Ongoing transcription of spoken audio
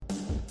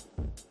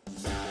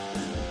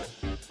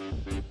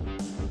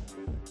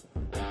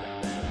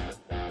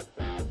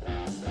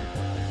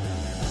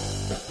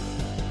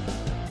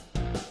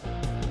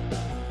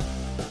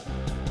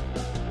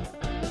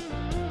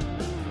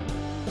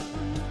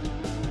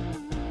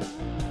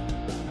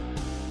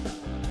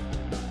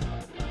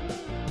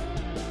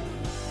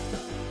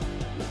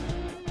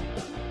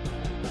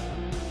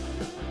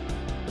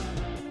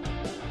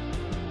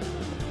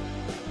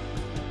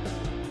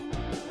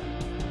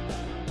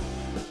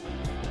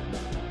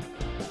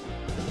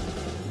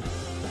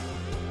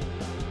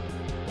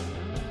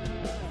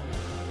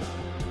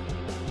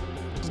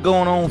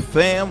going on,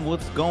 fam?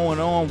 What's going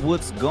on?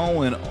 What's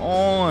going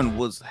on?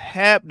 What's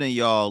happening,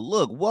 y'all?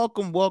 Look,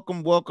 welcome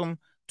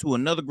to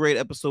another great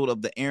episode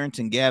of the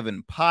Arrington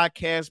Gavin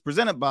podcast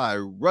presented by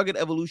Rugged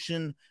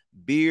Evolution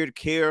Beard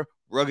Care.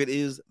 Rugged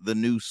is the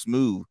new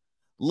smooth.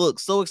 Look,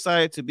 so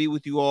excited to be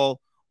with you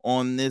all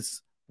on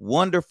this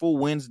wonderful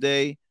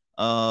Wednesday.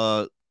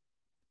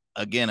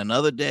 Again,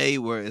 another day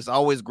where it's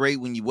always great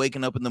when you're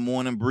waking up in the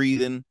morning,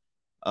 breathing,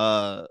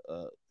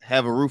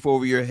 have a roof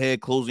over your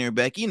head, closing your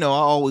back. I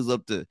always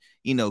love to,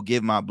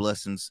 give my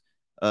blessings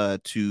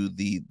to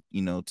the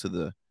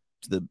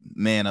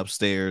man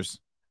upstairs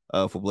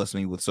for blessing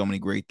me with so many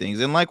great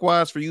things. And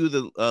likewise for you,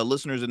 the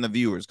listeners and the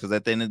viewers, because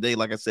at the end of the day,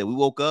 like I said, we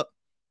woke up,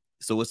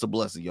 so it's a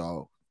blessing,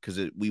 y'all,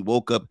 because we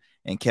woke up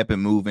and kept it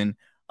moving.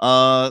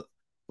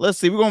 Let's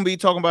see. We're going to be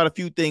talking about a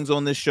few things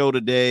on this show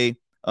today.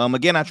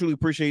 Again, I truly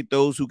appreciate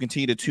those who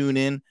continue to tune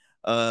in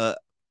to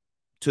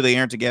the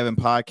Arrington Gavin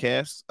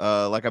podcast.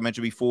 Like I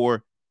mentioned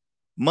before,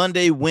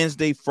 Monday,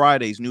 Wednesday,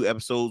 Fridays, new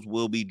episodes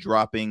will be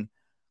dropping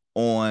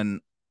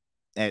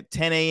at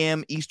 10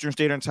 a.m. Eastern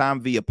Standard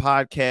Time via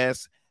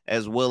podcast,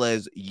 as well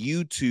as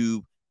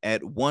YouTube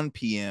at 1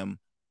 p.m.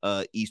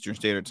 Eastern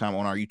Standard Time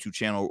on our YouTube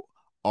channel,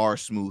 R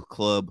Smooth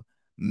Club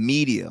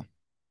Media.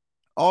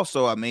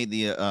 Also, I made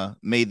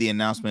the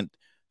announcement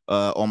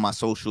on my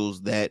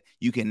socials that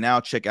you can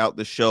now check out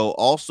the show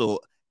also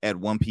at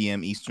 1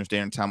 p.m. Eastern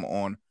Standard Time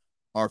on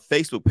our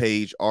Facebook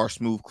page, our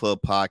Smooth Club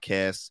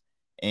Podcast.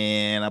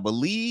 And I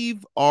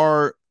believe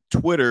our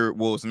Twitter,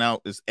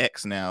 is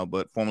X now,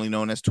 but formerly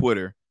known as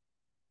Twitter,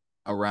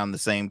 around the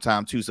same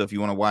time too. So if you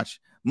want to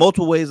watch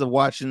multiple ways of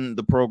watching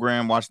the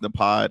program, watching the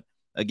pod,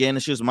 again,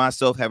 it's just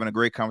myself having a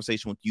great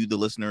conversation with you, the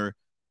listener,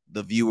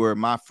 the viewer,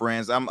 my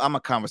friends. I'm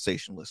a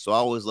conversationalist, so I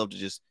always love to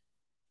just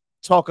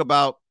talk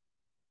about,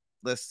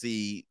 let's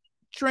see,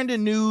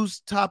 trending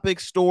news,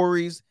 topics,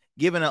 stories,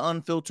 giving an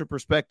unfiltered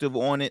perspective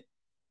on it.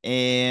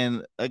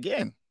 And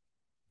again,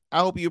 I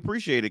hope you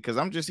appreciate it, because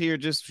I'm just here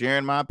just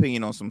sharing my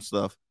opinion on some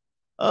stuff.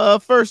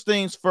 First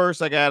things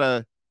first, I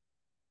gotta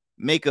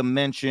make a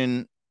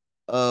mention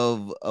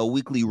of a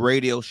weekly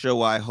radio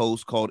show I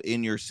host called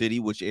In Your City,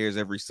 which airs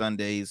every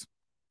Sundays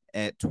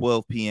at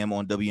 12 p.m.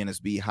 on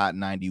WNSB Hot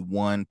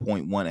 91.1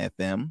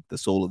 FM, the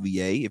soul of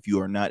VA. If you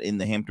are not in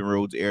the Hampton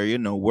Roads area,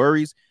 no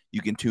worries.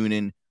 You can tune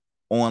in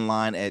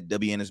online at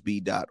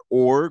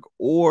WNSB.org,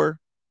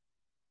 or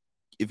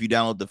if you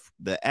download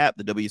the app,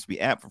 the WSB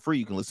app for free,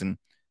 you can listen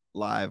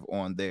live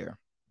on there.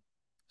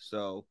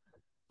 So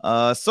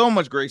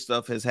much great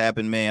stuff has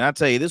happened, man. I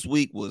tell you, this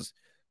week was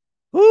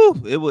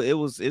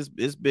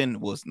it's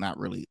not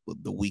really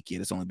the week yet.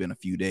 It's only been a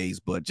few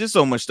days, but just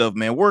so much stuff,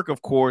 man. Work,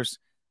 of course.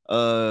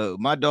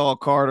 My dog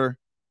Carter,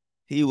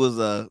 he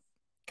was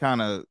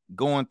kind of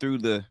going through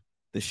the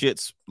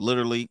shits.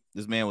 Literally,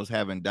 this man was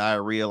having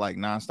diarrhea like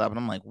nonstop, and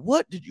I'm like,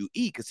 what did you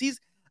eat? Because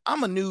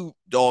I'm a new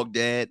dog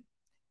dad,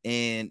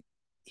 and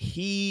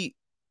he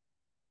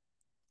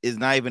is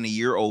not even a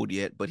year old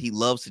yet, but he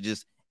loves to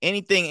just,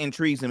 anything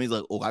intrigues him. He's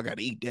like, oh, I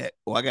gotta eat that.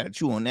 Oh, I gotta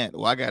chew on that.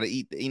 Oh, I gotta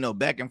eat that.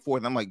 Back and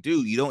forth. I'm like,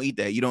 dude, you don't eat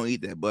that. You don't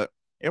eat that. But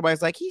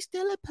everybody's like, he's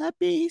still a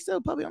puppy. He's still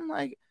a puppy. I'm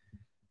like,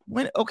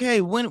 when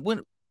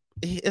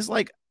it's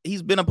like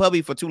he's been a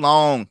puppy for too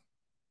long.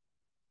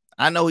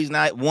 I know he's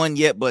not one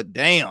yet, but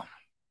damn.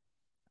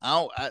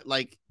 But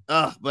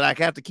I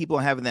have to keep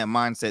on having that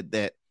mindset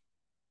that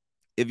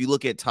if you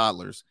look at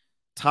toddlers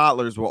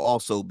will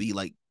also be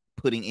like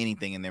putting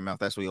anything in their mouth.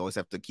 That's why you always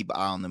have to keep an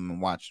eye on them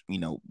and watch,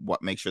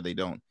 make sure they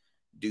don't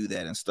do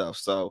that and stuff.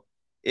 So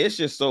it's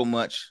just so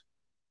much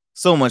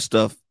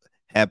stuff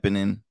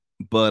happening.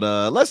 But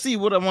let's see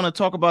what I want to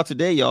talk about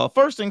today, y'all.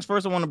 First things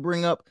first, I want to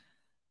bring up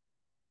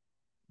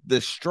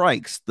the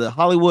strikes, the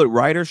Hollywood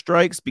writer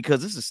strikes,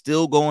 because this is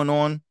still going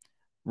on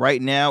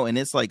right now, and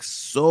it's like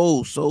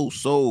so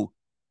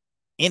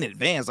in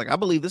advance. Like, I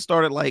believe this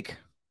started like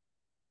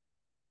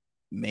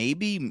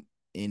maybe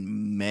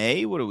in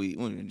May. What are we?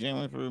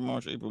 January, February,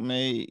 March, April,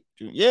 May,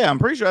 June. Yeah, I'm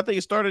pretty sure. I think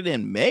it started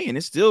in May, and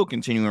it's still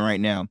continuing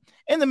right now.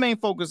 And the main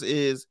focus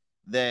is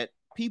that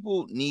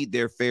people need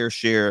their fair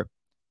share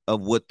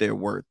of what they're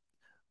worth.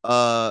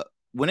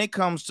 When it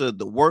comes to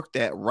the work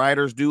that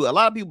writers do, a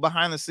lot of people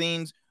behind the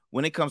scenes,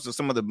 when it comes to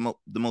some of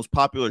the most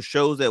popular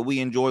shows that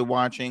we enjoy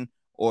watching,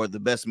 or the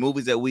best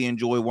movies that we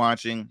enjoy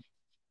watching,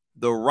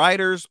 the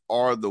writers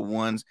are the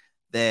ones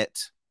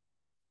that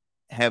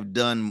have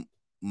done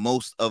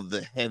most of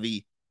the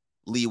heavy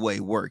leeway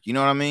work. You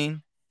know what I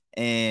mean?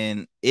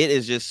 And it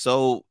is just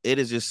so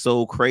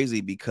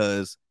crazy,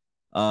 because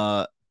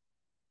I'm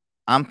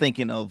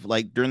thinking of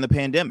like during the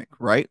pandemic,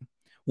 right?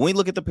 When we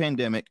look at the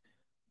pandemic,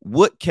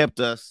 what kept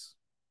us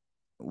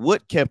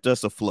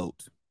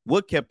afloat?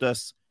 What kept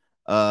us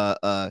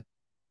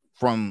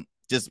from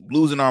just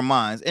losing our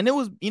minds? And it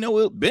was,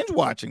 binge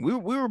watching. We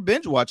were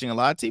binge watching a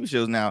lot of TV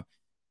shows. Now,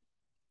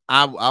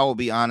 I will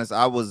be honest,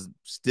 I was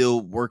still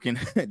working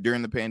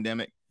during the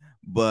pandemic,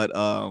 but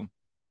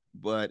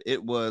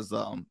it was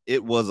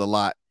a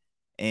lot.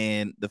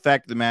 And the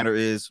fact of the matter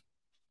is,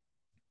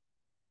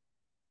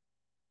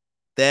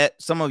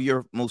 that some of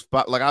your most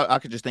like I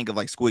could just think of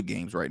like Squid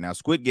Games right now.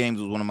 Squid Games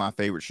was one of my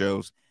favorite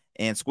shows,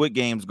 and Squid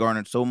Games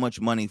garnered so much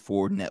money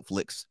for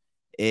Netflix.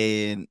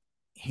 And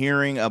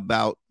hearing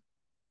about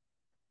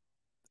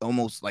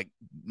almost like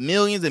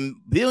millions and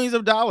billions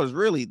of dollars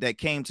really that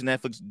came to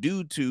Netflix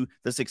due to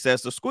the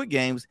success of Squid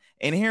Games,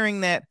 and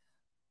hearing that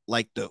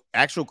like the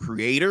actual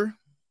creator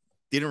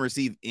didn't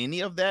receive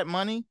any of that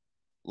money,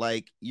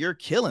 like you're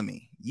killing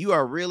me. You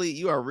are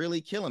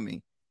really killing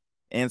me.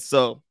 And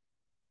so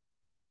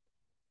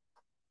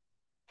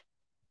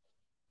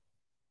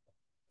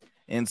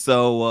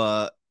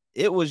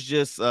it was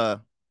just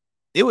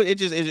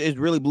it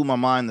really blew my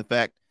mind the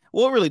fact,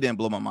 well, it really didn't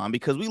blow my mind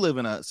because we live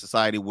in a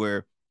society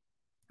where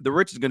the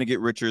rich is going to get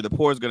richer, the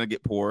poor is going to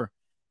get poorer,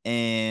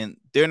 and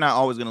they're not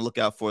always going to look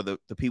out for the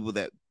people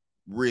that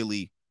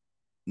really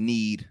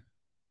need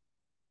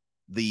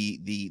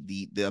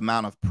the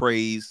amount of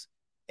praise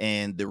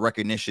and the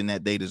recognition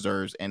that they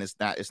deserve, and it's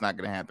not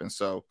going to happen.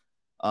 So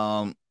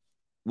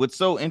what's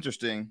so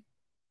interesting,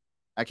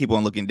 I keep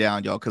on looking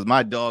down, y'all, because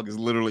my dog is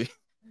literally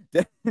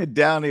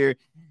down here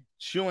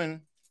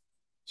chewing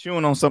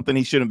on something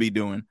he shouldn't be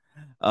doing.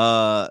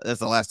 That's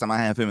the last time I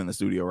have him in the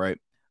studio, right?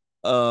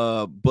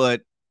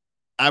 But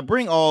I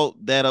bring all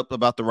that up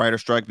about the writer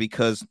strike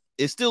because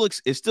it's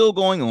still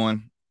going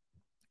on,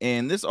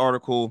 and this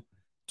article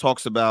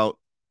talks about,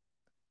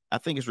 I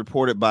think it's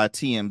reported by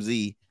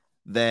TMZ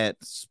that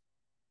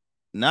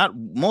not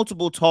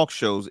multiple talk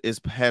shows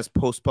has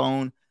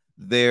postponed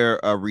their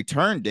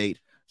return date.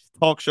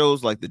 Talk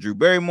shows like the Drew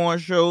Barrymore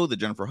show, the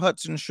Jennifer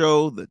Hudson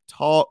show, the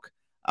Talk,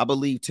 I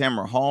believe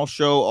Tamara Hall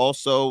show,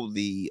 also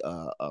the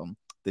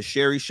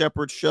Sherry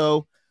Shepherd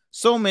show.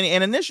 So many,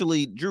 and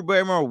initially Drew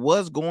Barrymore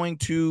was going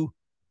to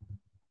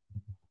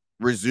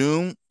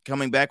resume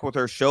coming back with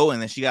her show,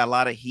 and then she got a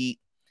lot of heat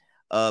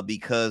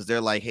because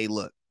they're like, hey,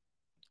 look,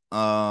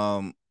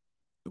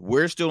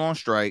 we're still on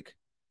strike.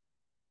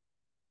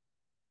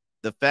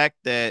 The fact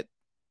that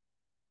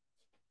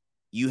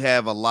you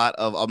have a lot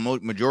of a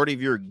majority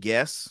of your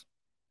guests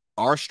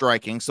are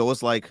striking, so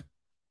it's like,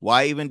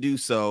 why even do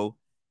so?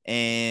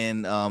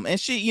 And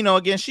she, you know,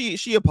 again,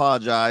 she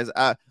apologized.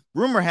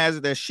 Rumor has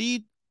it that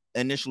she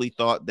initially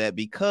thought that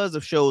because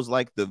of shows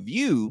like The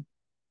View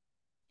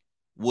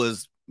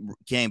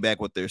came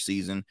back with their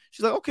season,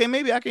 she's like, okay,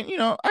 maybe I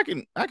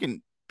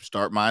can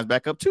start mine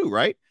back up too,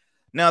 right?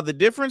 Now the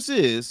difference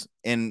is,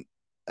 and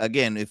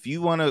again, if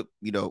you want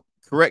to,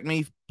 correct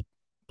me,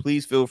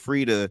 please feel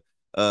free to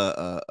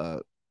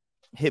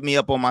hit me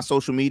up on my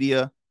social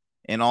media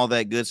and all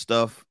that good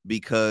stuff,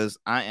 because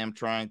I'm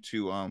trying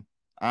to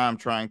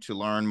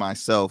learn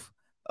myself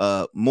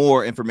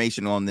more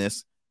information on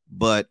this.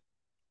 But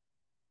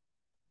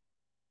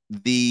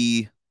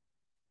The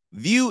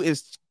View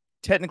is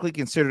technically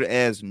considered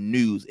as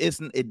news.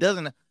 It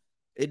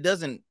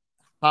doesn't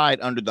hide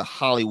under the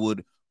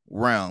Hollywood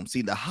realm.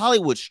 See, the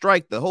Hollywood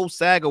strike, the whole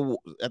SAG,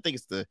 I think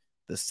it's the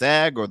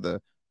SAG or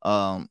the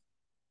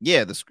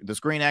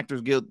Screen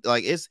Actors Guild,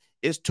 like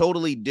it's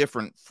totally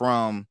different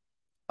from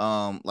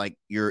like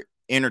your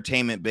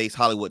entertainment based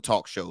Hollywood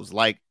talk shows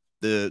like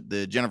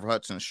the Jennifer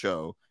Hudson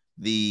show,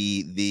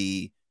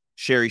 the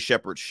Sherry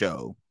Shepherd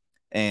show,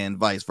 and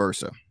vice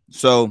versa.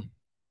 So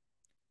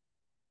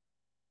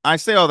I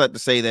say all that to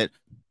say that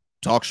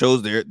talk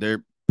shows,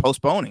 they're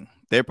postponing.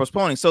 They're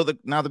postponing. So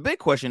now the big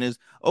question is,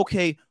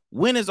 okay,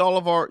 when is all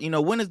of our,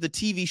 when is the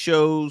TV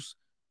shows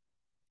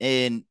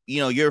and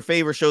your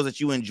favorite shows that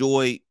you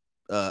enjoy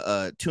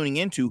tuning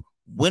into,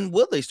 when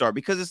will they start?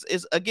 Because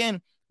it's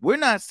again, we're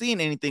not seeing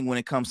anything when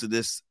it comes to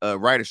this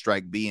writer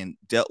strike being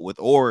dealt with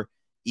or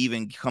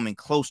even coming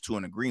close to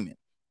an agreement.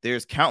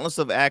 There's countless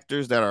of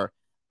actors that are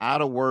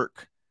out of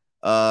work.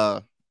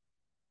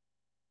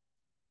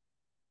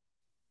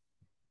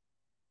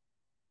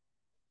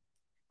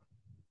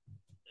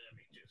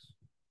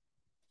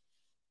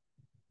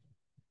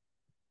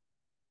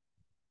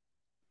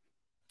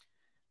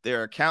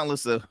 There are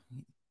countless of,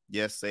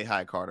 yes, say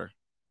hi, Carter.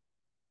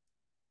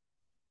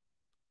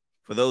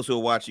 For those who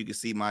are watching, you can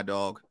see my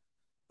dog.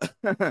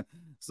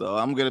 So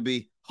I'm going to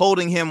be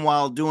holding him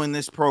while doing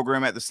this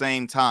program at the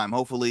same time.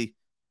 Hopefully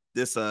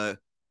this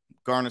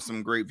garners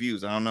some great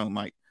views. I don't know,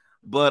 Mike.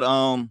 But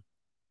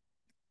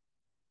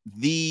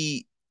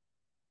the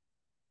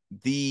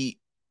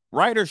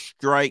writer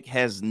strike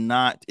has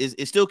not,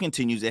 it still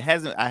continues. I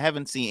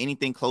haven't seen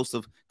anything close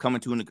of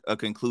coming to a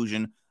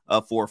conclusion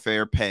for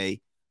fair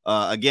pay.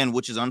 Again,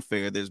 which is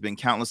unfair. There's been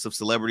countless of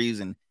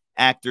celebrities and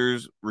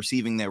actors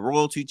receiving their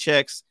royalty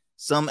checks.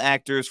 Some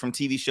actors from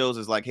TV shows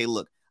is like, hey,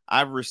 look,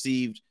 I've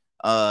received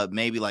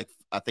maybe like,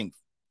 I think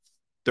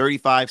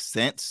 35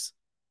 cents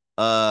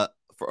of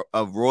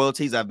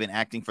royalties. I've been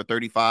acting for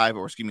 35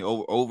 or excuse me,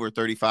 over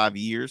 35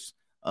 years.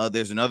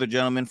 There's another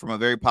gentleman from a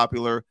very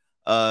popular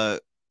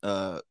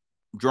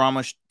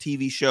drama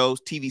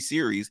TV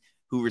series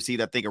who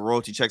received, I think, a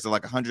royalty checks of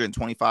like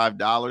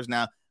 $125.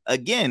 Now,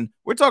 again,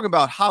 we're talking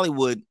about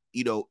Hollywood,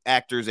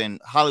 actors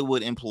and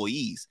Hollywood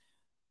employees.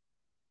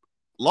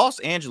 Los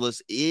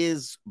Angeles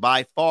is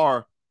by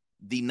far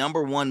the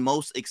number one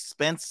most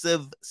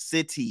expensive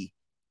city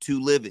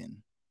to live in.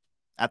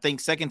 I think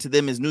second to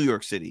them is New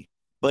York City,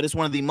 but it's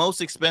one of the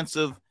most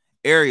expensive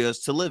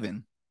areas to live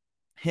in.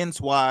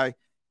 Hence why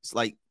it's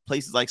like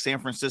places like San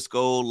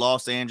Francisco,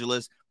 Los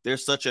Angeles,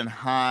 there's such a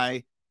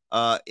high,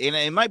 and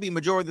it might be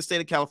majority of the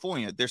state of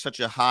California, there's such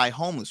a high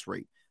homeless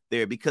rate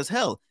there because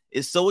hell,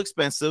 it's so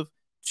expensive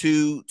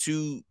to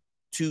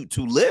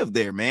live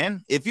there,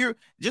 man. If you're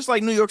just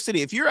like New York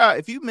City, if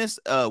you miss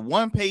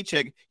one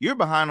paycheck, you're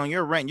behind on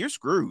your rent, you're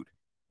screwed.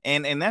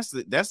 And that's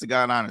the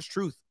God honest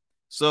truth.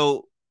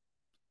 So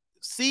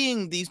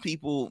seeing these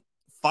people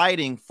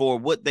fighting for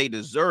what they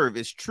deserve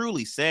is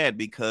truly sad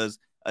because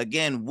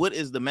again, what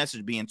is the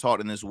message being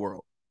taught in this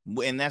world?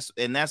 And that's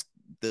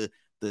the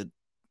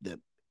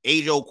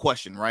age old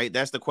question, right?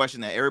 That's the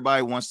question that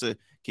everybody wants to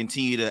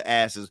continue to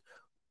ask is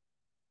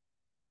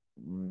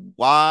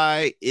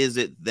why is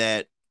it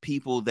that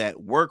people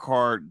that work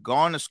hard,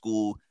 gone to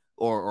school,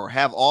 or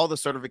have all the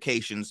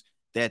certifications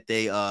that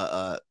they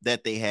have,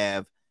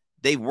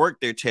 they've worked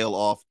their tail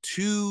off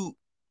to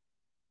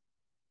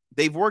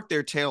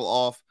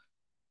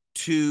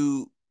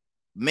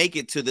make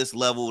it to this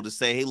level to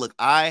say, hey, look,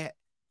 I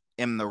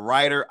am the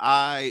writer,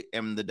 I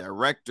am the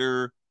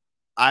director,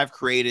 I've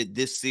created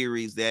this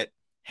series that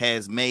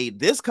has made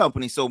this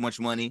company so much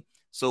money.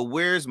 So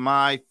where's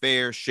my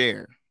fair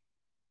share?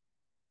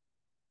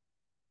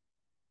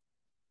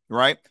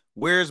 Right?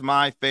 Where's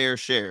my fair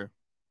share?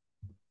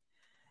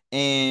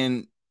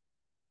 And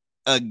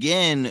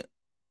again,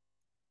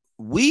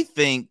 we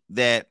think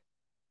that,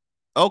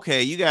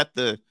 okay, you got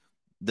the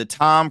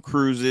Tom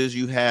Cruises,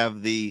 you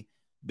have the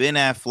Ben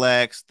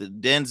Afflecks, the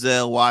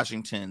Denzel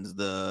Washingtons,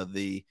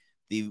 the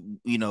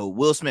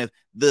Will Smith,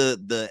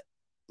 the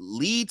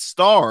lead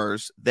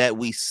stars that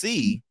we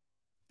see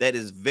that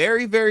is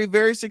very, very,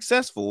 very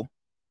successful.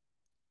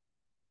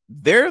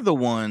 They're the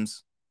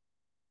ones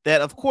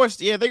that, of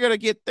course, yeah, they're gonna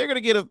get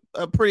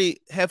a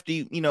pretty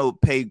hefty,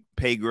 pay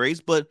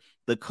grades, but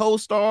the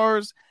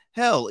co-stars,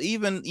 hell,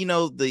 even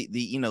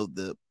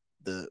the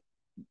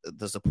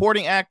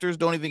supporting actors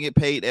don't even get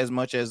paid as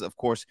much as, of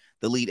course,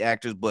 the lead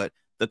actors, but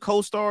the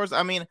co-stars.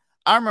 I mean,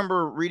 I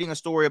remember reading a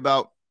story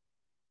about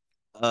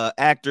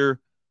actor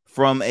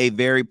from a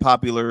very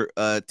popular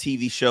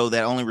TV show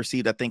that only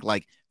received, I think,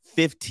 like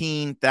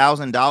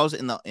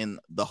 $15,000 in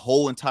the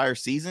whole entire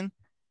season.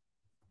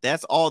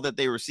 That's all that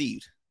they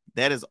received.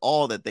 That is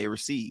all that they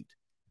received.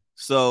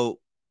 So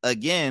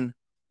again,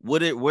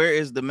 where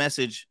is the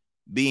message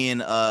being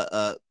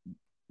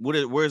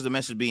where's the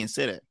message being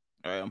said at?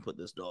 All right, I'm gonna put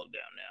this dog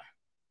down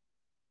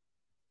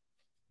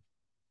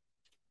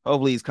now.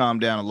 Hopefully he's calmed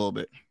down a little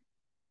bit.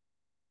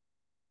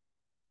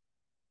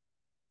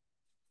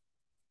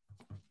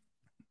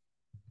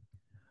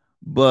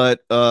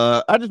 But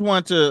I just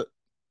wanted to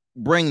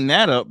bring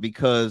that up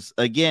because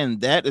again,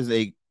 that is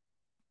a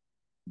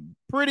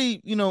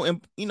pretty,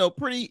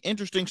 pretty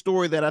interesting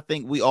story that I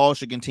think we all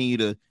should continue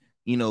to,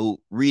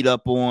 read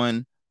up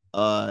on.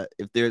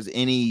 If there's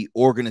any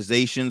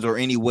organizations or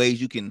any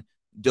ways you can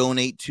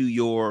donate to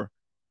your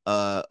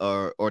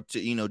or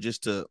to,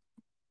 just to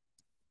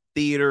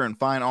theater and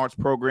fine arts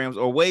programs,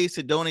 or ways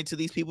to donate to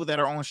these people that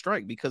are on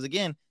strike, because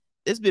again,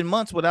 it's been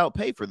months without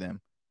pay for them.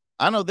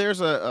 I know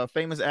there's a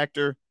famous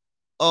actor.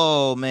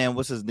 Oh man,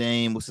 what's his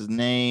name?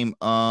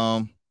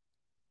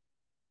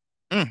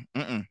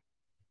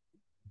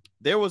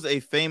 There was a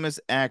famous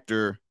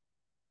actor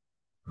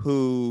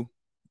who,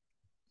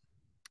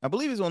 I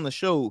believe he's on the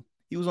show.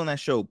 He was on that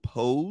show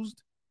Pose.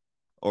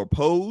 Oh,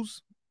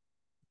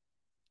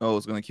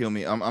 it's gonna kill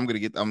me. I'm gonna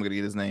get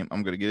his name.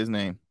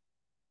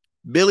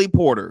 Billy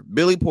Porter.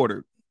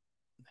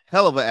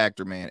 Hell of an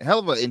actor, man. Hell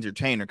of an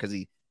entertainer, because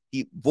he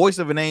voice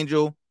of an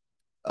angel,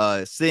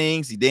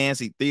 sings, he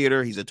dances, he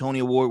theater. He's a Tony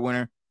Award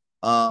winner.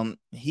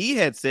 He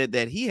had said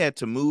that he had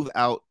to move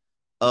out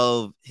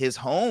of his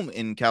home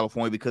in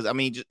California because, I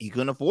mean, he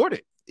couldn't afford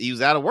it. He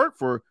was out of work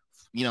for,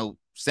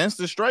 since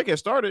the strike had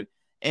started,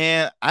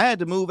 and I had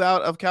to move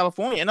out of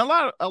California. And a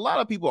lot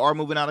of people are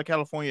moving out of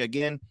California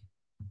again,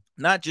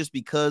 not just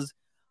because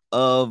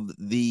of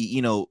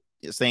the,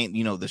 saying,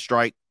 the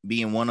strike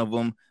being one of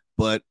them,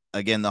 but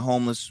again, the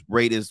homeless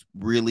rate is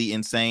really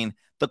insane.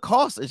 The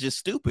cost is just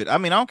stupid. I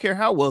mean, I don't care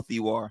how wealthy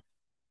you are.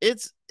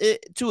 It's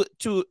to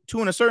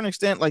a certain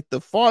extent, like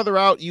the farther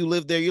out you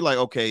live there, you're like,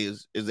 okay,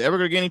 is it ever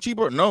gonna get any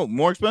cheaper? No,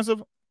 more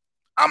expensive.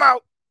 I'm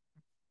out.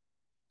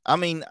 I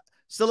mean,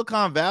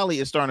 Silicon Valley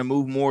is starting to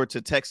move more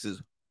to Texas,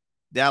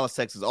 Dallas,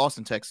 Texas,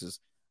 Austin, Texas.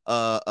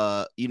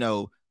 Texas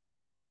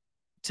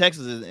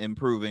is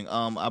improving.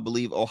 I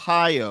believe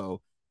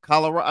Ohio,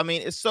 Colorado. I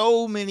mean, it's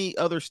so many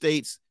other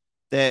states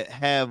that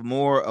have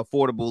more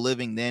affordable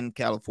living than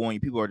California.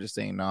 People are just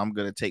saying, no, I'm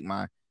gonna take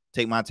my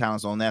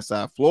talents on that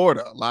side.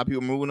 Florida, a lot of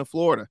people moving to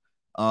Florida.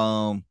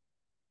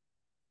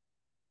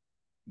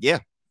 Yeah,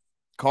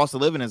 cost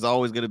of living is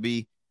always going to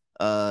be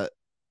the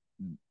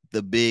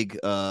big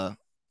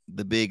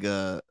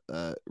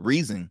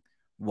reason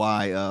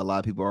why a lot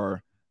of people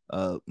are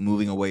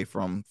moving away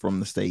from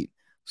the state.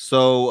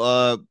 So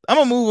I'm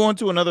gonna move on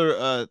to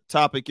another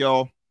topic,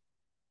 y'all,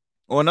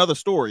 or another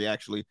story.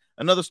 Actually,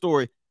 another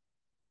story.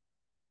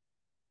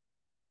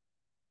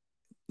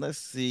 let's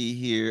see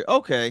here.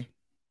 Okay.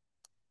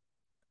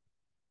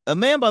 A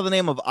man by the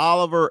name of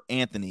Oliver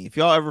Anthony. If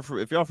y'all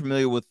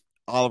familiar with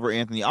Oliver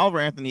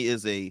Anthony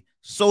is a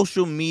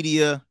social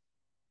media,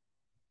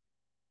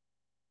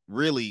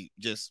 really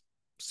just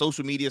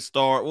social media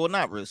star. Well,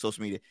 not really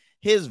social media.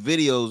 His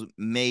videos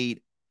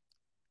made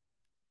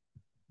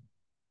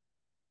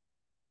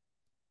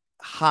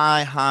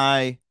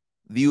high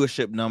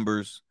viewership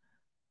numbers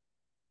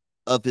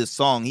of his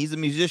song. He's a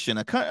musician.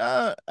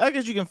 I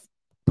guess you can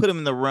put him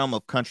in the realm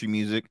of country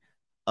music.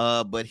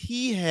 But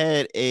he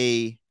had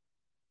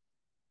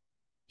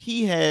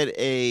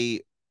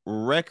a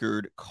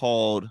record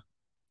called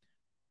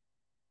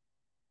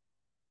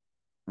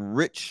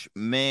Rich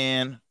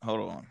Man.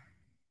 Hold on.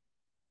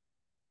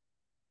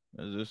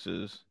 This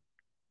is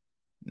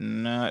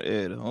not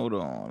it. Hold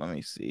on. Let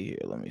me see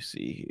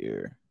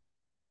here.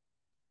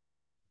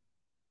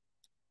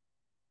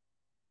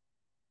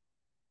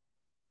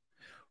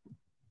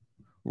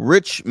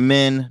 Rich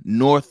Men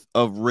North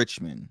of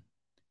Richmond.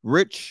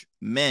 Rich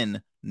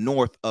Men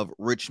North of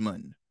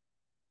Richmond.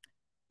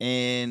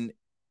 And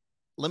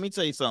let me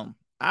tell you something.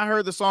 I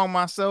heard the song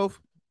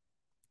myself,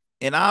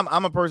 and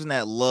I'm a person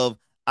that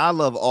I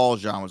love all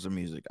genres of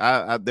music.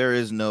 There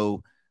is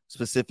no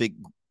specific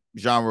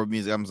genre of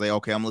music I'm gonna say,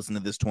 okay, I'm listening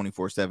to this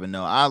 24/7.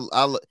 No,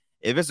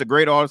 if it's a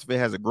great artist, if it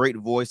has a great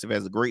voice, if it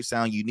has a great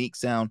sound, unique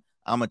sound,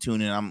 I'm gonna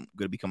tune in. I'm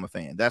gonna become a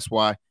fan. That's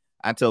why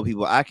I tell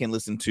people I can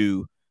listen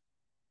to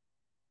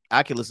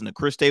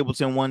Chris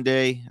Stapleton one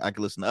day, I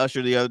can listen to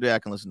Usher the other day, I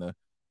can listen to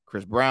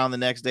Chris Brown the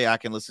next day, I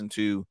can listen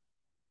to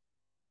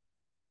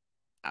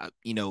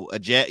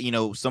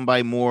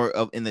somebody more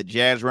of in the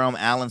jazz realm,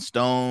 Alan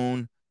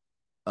Stone,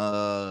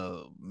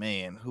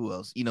 man, who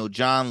else?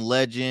 John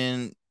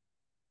Legend,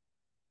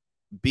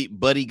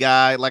 Buddy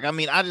Guy. Like, I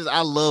mean,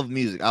 I love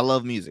music. I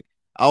love music.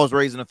 I was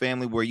raised in a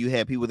family where you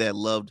had people that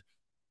loved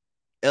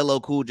LL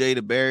Cool J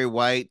to Barry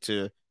White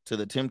to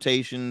the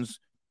Temptations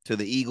to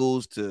the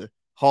Eagles to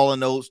Hall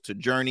and Oates to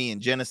Journey and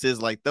Genesis.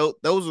 Like those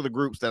are the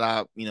groups that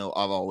I've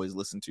always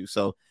listened to.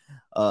 So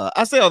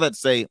I say all that to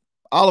say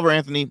Oliver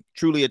Anthony,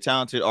 truly a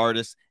talented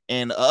artist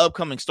and an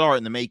upcoming star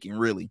in the making,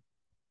 really.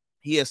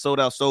 He has sold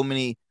out so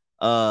many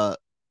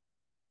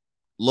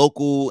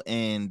local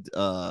and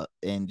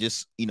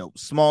just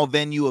small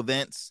venue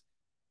events.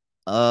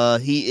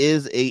 He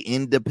is a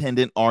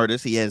independent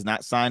artist. He has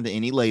not signed to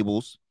any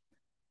labels,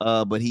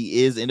 but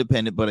he is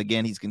independent. But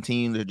again, he's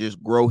continuing to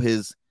just grow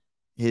his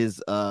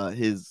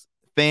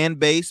fan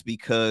base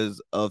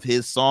because of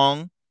his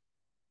song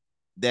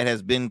that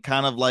has been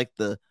kind of like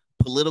the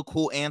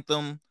political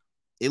anthem,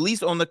 at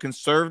least on the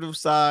conservative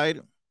side.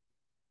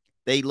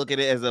 They look at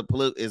it as a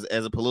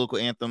political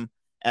anthem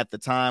at the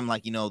time.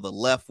 Like, the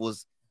left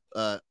was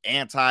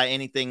anti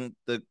anything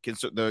the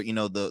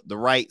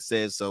right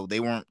says, so they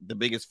weren't the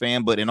biggest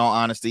fan. But in all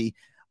honesty,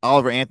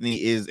 Oliver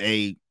Anthony is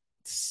a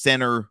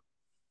center,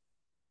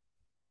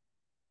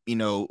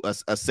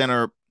 a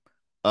center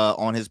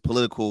on his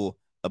political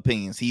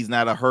opinions. He's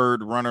not a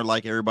herd runner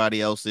like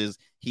everybody else is.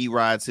 He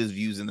rides his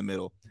views in the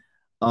middle.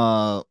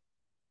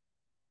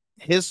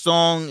 His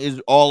song is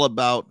all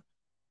about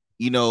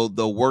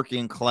the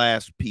working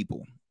class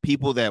people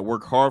that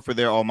work hard for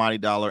their almighty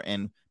dollar,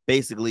 and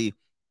basically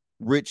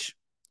rich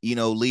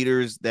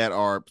leaders that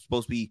are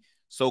supposed to be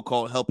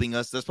so-called helping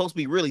us. They're supposed to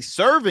be really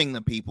serving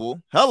the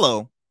people.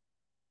 Hello,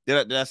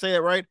 did I say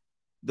that right?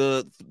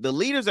 The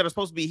leaders that are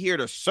supposed to be here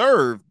to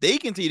serve, they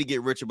continue to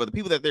get richer, but the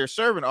people that they're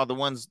serving are the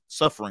ones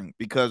suffering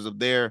because of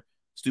their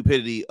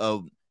stupidity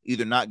of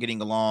either not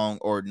getting along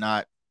or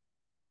not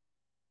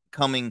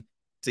coming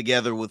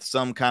together with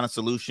some kind of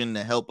solution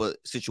to help a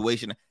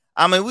situation.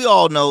 I mean, we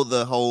all know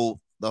the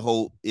whole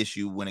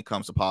issue when it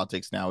comes to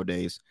politics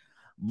nowadays.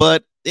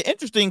 But the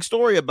interesting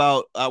story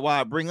about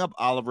why I bring up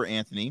Oliver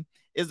Anthony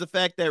is the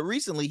fact that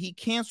recently he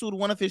canceled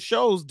one of his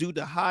shows due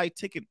to high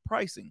ticket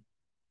pricing.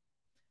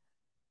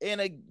 And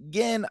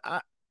again,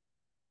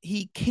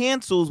 he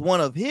cancels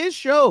one of his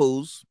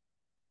shows,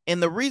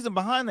 and the reason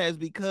behind that is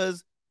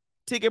because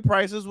ticket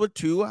prices were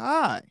too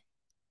high.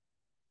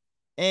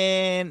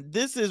 And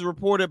this is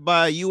reported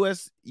by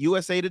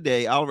USA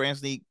Today. Oliver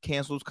Anthony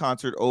cancels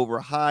concert over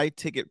high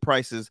ticket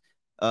prices.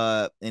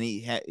 And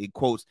he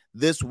quotes,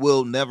 "This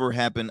will never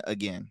happen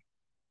again."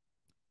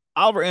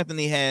 Oliver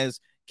Anthony has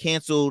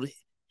canceled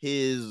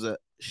his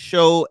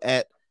show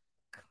at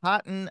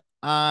Cotton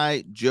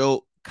Eyed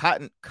Joe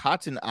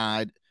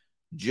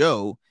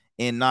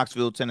in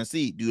Knoxville,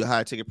 Tennessee, due to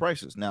high ticket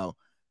prices. Now,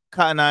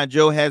 Cotton Eye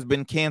Joe has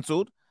been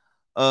canceled.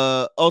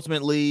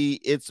 Ultimately,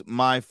 it's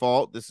my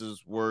fault. This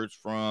is words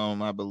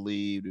from, I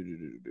believe,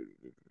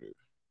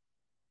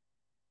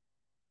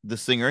 the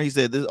singer. He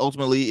said,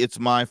 ultimately, it's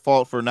my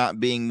fault for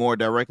not being more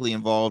directly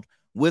involved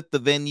with the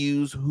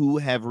venues who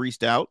have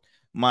reached out.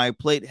 My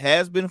plate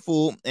has been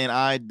full, and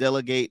I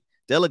delegated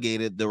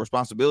the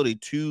responsibility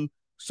to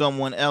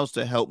someone else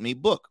to help me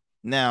book.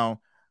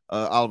 Now,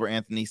 Oliver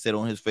Anthony said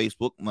on his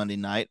Facebook Monday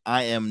night,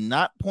 "I am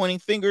not pointing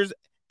fingers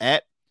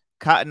at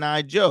Cotton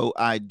Eye Joe.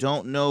 I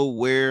don't know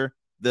where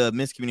the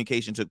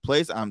miscommunication took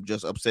place. I'm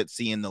just upset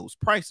seeing those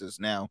prices."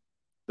 Now,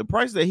 The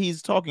price that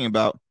he's talking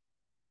about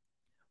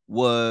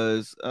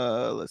was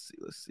let's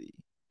see.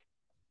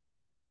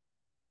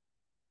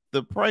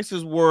 The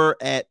prices were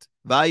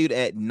valued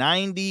at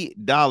 $90,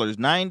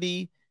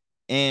 $90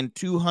 and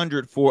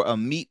 $200 for a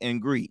meet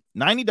and greet.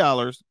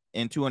 $90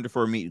 and $200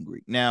 for a meet and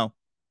greet. Now,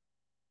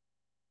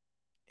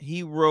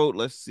 he wrote,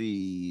 let's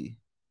see.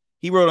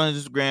 He wrote on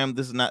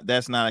Instagram,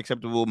 that's not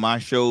acceptable. My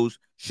shows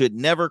should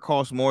never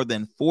cost more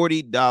than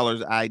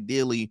 $40,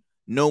 ideally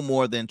no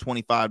more than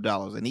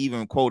 $25. And he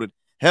even quoted,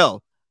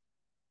 hell,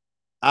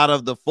 out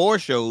of the 4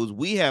 shows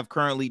we have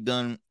currently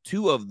done,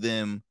 two of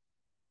them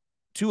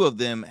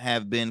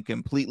have been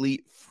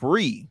completely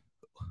free.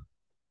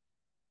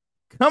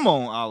 Come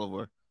on,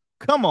 Oliver.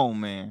 Come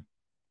on, man.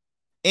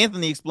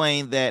 Anthony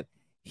explained that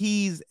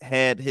he's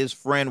had his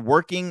friend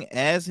working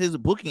as his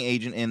booking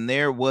agent, and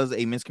there was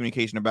a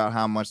miscommunication about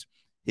how much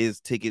his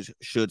tickets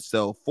should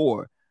sell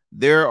for.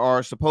 There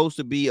are supposed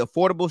to be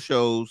affordable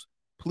shows.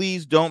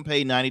 Please don't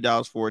pay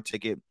 $90 for a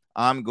ticket.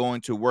 I'm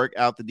going to work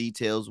out the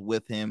details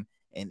with him,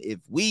 and if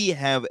we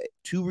have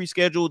to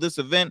reschedule this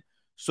event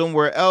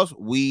somewhere else,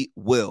 we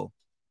will.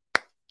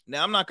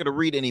 Now, I'm not going to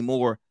read any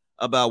more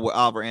about what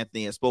Oliver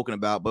Anthony has spoken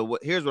about, but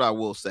here's what I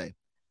will say.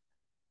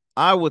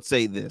 I would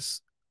say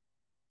this.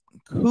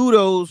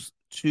 Kudos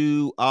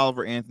to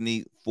Oliver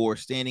Anthony for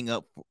standing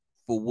up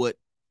for what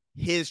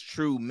his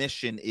true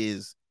mission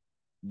is,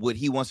 what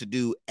he wants to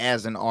do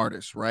as an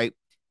artist, right?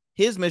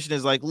 His mission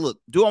is like, look,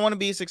 do I want to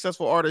be a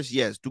successful artist?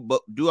 Yes.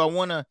 But do I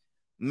want to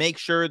make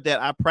sure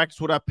that I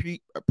practice what I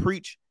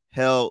preach?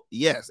 Hell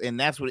yes. And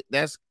that's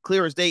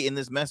clear as day in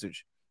this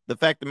message. The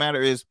fact of the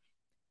matter is,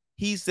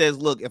 he says,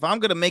 look, if I'm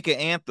going to make an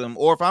anthem,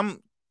 or if I'm,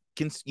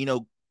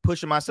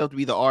 pushing myself to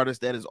be the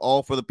artist that is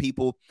all for the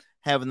people,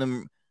 having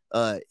them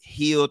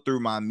heal through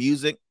my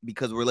music,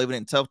 because we're living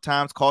in tough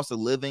times. Cost of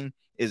living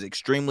is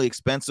extremely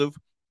expensive.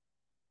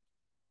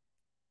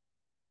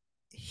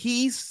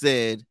 He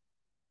said,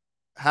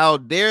 how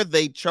dare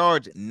they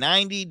charge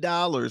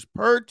 $90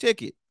 per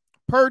ticket,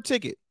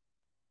 $200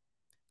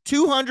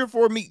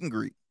 for a meet and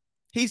greet.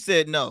 He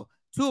said, no,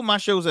 2 of my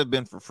shows have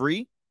been for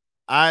free.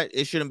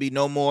 It shouldn't be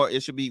no more.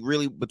 It should be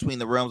really between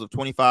the realms of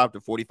 $25 to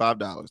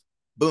 $45.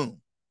 Boom.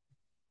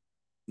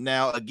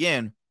 Now,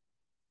 again,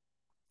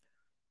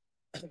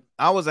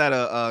 I was at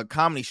a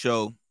comedy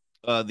show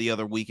the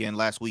other weekend,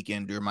 last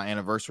weekend, during my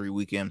anniversary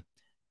weekend,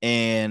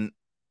 and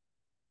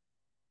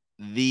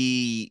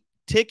the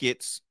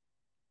tickets,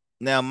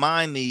 now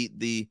mind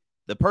the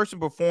person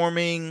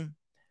performing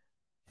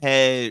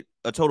had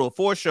a total of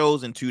 4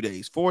 shows in 2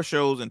 days. 4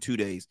 shows in 2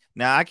 days.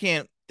 Now, I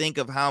can't think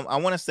of how. I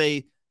want to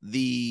say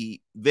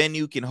the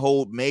venue can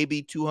hold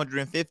maybe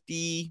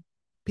 250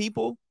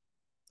 people.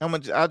 How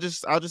much? I'll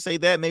just say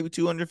that, maybe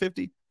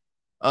 250.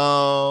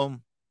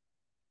 Could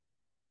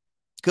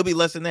be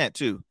less than that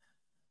too.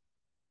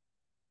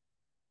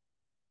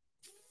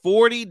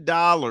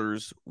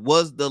 $40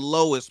 was the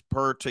lowest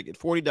per ticket.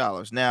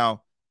 $40.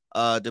 Now,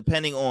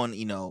 depending on,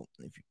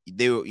 if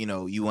they were,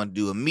 you want to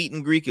do a meet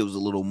and greet, it was a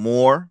little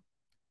more,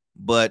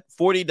 but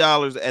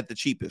 $40 at the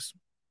cheapest.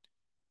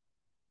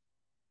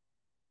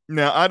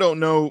 Now, I don't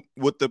know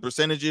what the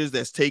percentage is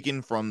that's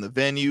taken from the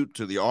venue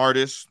to the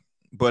artist,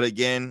 but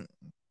again,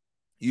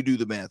 you do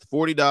the math.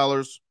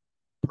 $40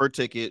 per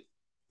ticket,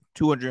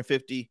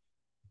 250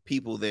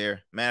 people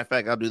there. Matter of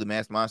fact, I'll do the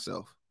math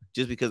myself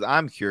just because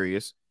I'm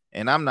curious,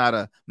 and I'm not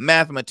a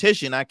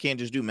mathematician. I can't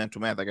just do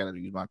mental math. I got to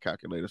use my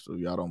calculator, so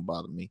y'all don't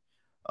bother me.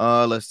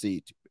 Let's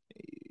see.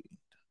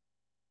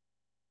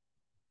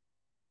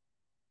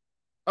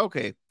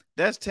 Okay,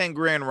 that's 10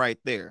 grand right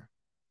there.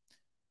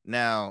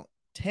 Now,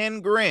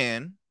 10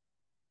 grand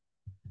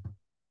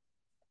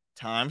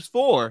times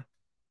 4,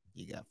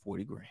 you got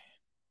 40 grand.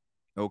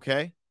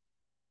 Okay,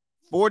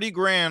 40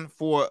 grand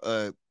for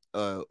a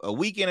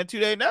weekend or 2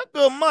 days. That's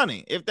good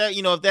money. If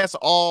that's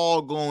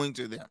all going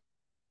to them.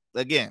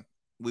 Again,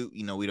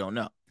 we don't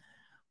know.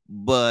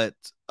 But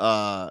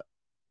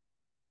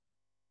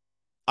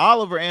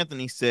Oliver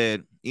Anthony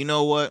said, you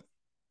know what?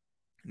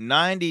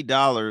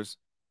 $90.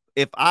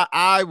 If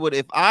I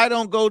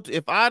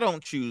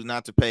don't choose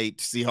not to pay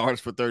to see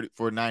artists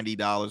for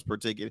 $90 per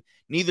ticket,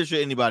 neither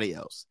should anybody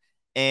else.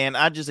 And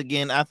I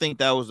think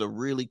that was a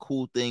really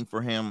cool thing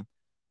for him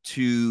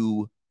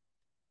to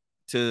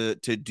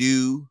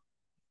do,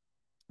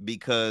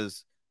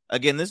 because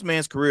again, this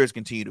man's career has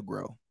continued to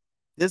grow.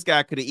 This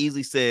guy could have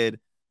easily said,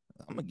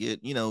 I'm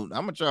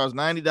gonna charge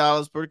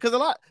 $90 per, because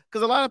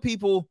a lot of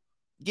people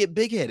get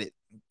big headed.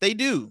 They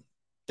do.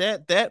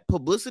 That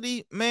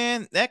publicity,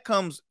 man, that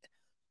comes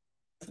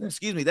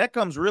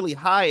really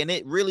high, and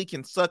it really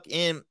can suck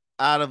in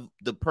out of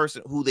the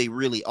person who they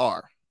really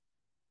are.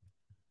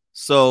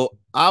 So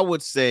I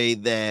would say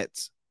that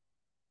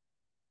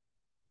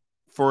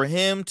for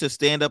him to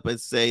stand up and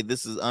say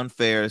this is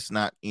unfair, it's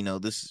not,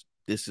 this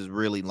is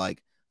really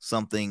like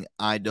something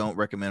I don't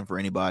recommend for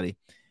anybody.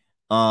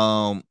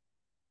 I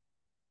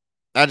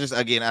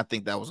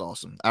think that was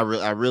awesome. I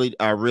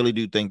really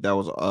do think that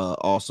was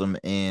awesome,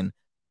 and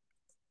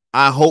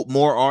I hope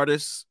more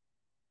artists,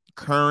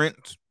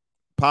 current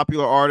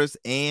popular artists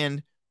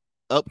and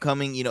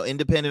upcoming,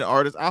 independent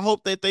artists, I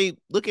hope that they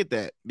look at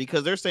that,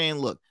 because they're saying,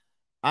 look,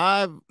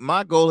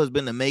 my goal has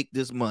been to make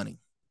this money.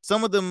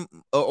 Some of them,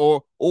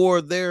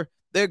 or their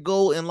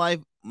goal in life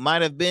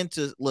might have been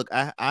to look,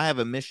 I have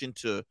a mission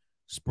to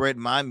spread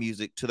my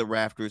music to the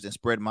rafters and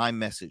spread my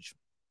message.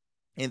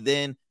 And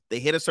then they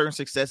hit a certain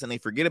success and they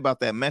forget about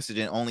that message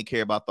and only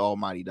care about the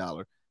almighty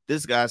dollar.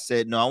 This guy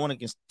said, no, I want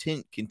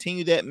to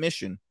continue that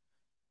mission,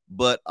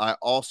 but I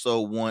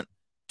also want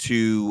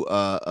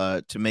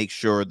to make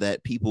sure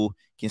that people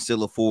can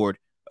still afford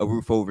a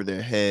roof over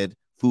their head,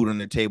 food on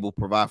their table,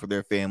 provide for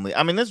their family.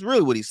 I mean, that's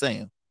really what he's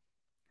saying.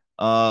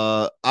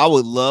 I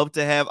would love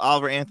to have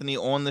Oliver Anthony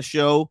on the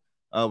show.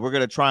 We're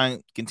gonna try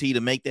and continue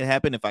to make that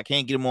happen. If I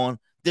can't get him on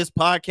this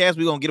podcast,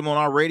 we're gonna get him on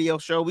our radio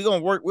show. We're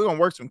gonna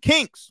work some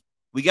kinks.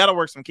 We gotta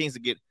work some kinks to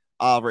get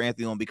Oliver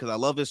Anthony on, because I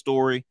love his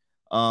story.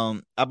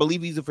 I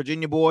believe he's a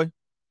Virginia boy,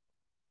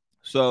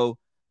 so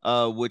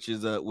which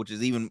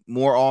is even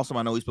more awesome.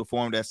 I know he's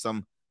performed at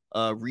some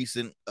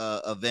recent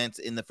events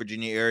in the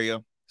Virginia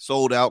area,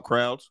 sold out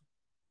crowds.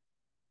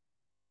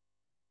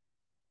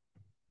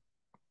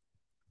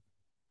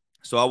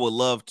 So I would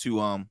love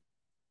to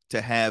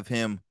have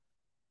him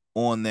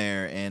on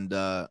there,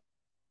 and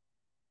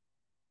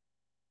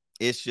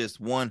it's just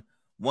one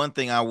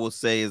thing I will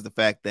say is the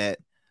fact that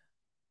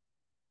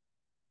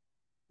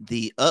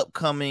the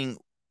upcoming,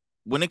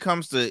 when it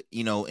comes to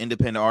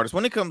independent artists,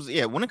 when it comes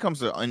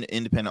to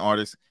independent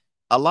artists,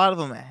 a lot of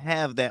them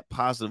have that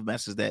positive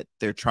message that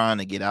they're trying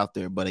to get out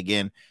there, but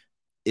again,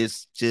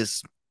 it's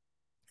just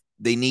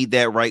they need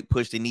that right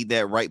push. They need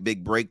that right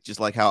big break, just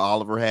like how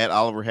Oliver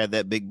had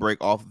that big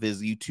break off of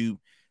his YouTube.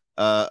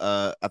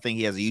 I think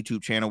he has a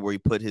YouTube channel where he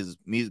put his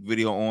music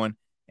video on,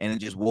 and it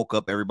just woke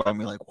up everybody and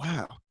be like,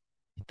 wow,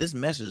 this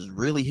message is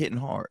really hitting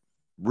hard.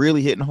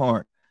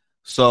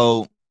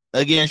 So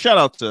again, shout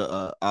out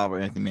to Oliver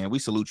Anthony, man. We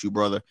salute you,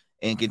 brother,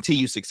 and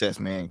continue success,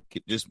 man.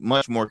 Just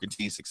much more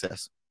continued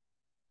success.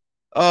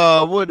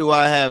 What do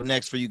I have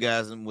next for you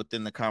guys and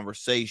within the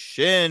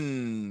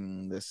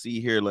conversation? Let's see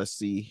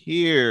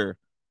here.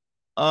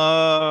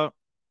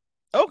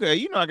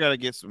 Okay, I gotta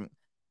get some.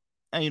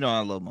 And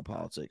I love my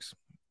politics,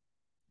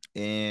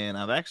 and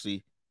I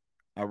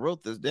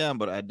wrote this down,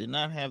 but I did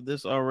not have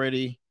this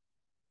already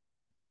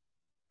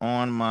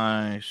on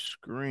my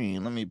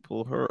screen. Let me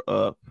pull her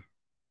up.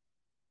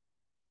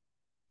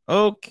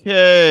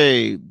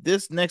 Okay,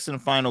 this next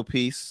and final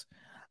piece,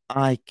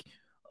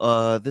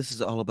 this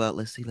is all about,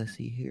 let's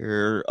see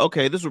here.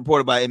 Okay, this is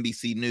reported by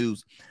NBC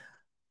News.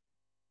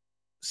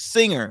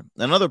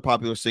 Another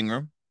popular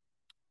singer,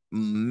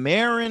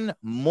 Maren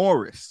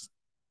Morris.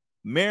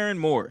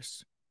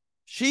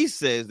 She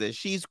says that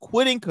she's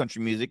quitting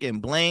country music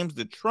and blames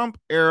the Trump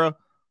era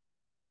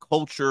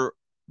culture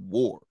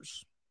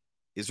wars.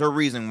 Is her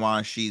reason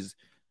why she's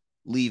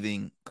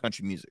leaving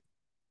country music.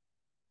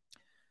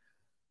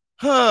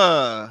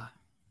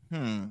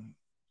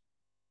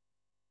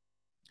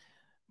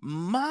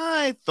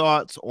 My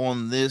thoughts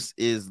on this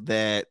is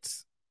that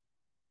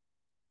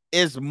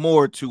it's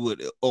more to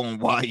it on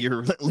why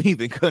you're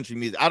leaving country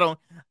music.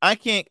 I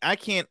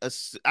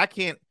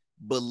can't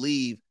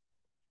believe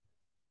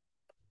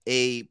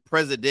a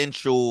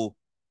presidential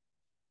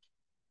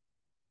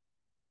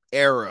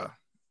era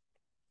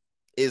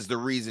is the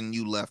reason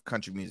you left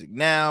country music.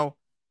 Now,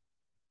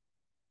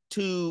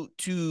 to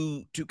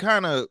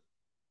kind of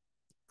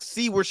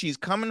see where she's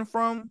coming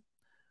from,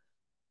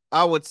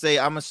 I would say,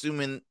 I'm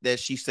assuming that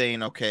she's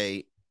saying,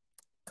 okay,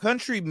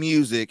 country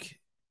music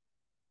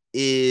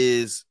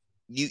is,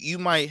 you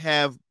might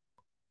have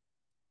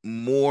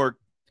more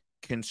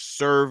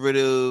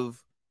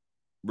conservative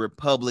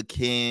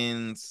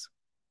Republicans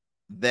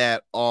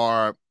that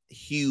are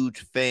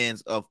huge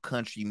fans of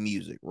country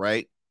music,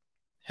 right?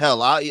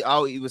 Hell,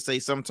 I'll even say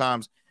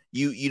sometimes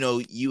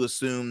you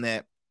assume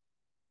that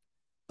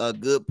a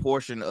good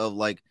portion of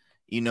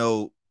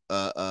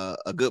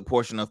a good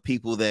portion of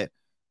people that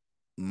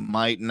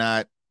might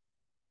not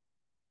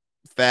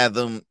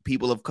fathom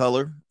people of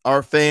color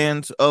are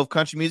fans of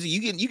country music.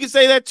 You can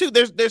say that too.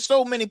 There's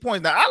so many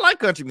points. Now, I like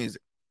country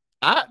music.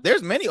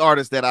 There's many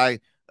artists that I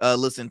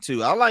listen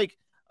to. I like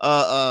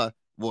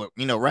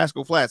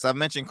Rascal Flatts. I've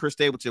mentioned Chris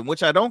Stapleton,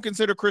 which I don't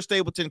consider Chris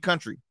Stapleton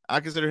country.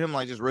 I consider him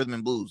like just rhythm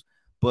and blues.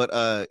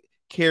 But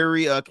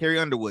Carrie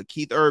Underwood,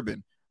 Keith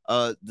Urban,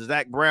 the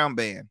Zach Brown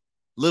Band,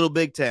 Little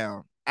Big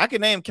Town. I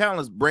can name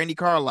countless. Brandy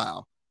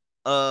Carlisle.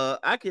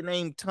 I can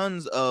name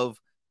tons of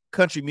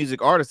country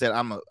music artists that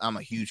I'm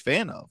a huge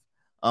fan of.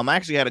 I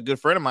actually had a good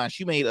friend of mine.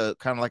 She made a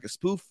kind of like a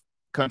spoof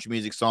country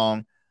music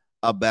song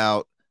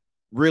about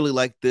really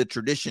like the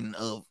tradition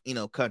of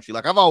country.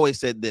 Like I've always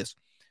said this,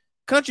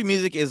 country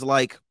music is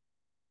like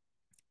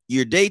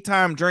your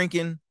daytime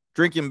drinking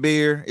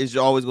beer is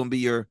always going to be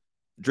your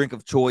drink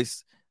of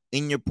choice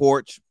in your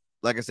porch.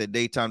 Like I said,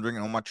 daytime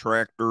drinking on my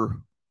tractor,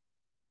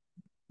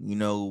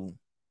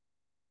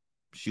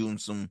 shooting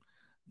some,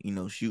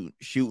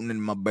 shooting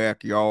in my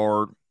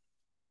backyard.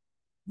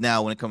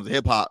 Now, when it comes to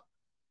hip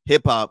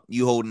hop,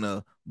 you holding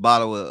a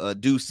bottle of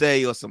Douce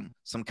or some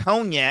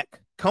cognac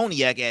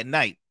at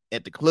night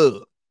at the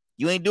club.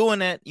 You ain't doing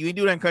that. You ain't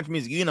doing that in country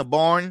music. You in a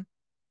barn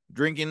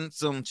drinking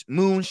some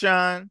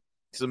moonshine,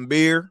 some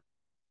beer,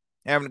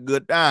 having a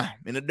good time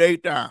in the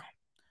daytime.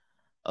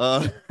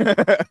 That's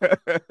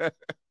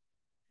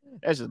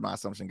just my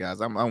assumption, guys.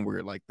 I'm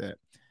weird like that.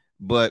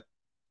 But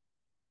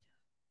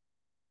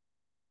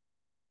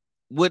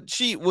what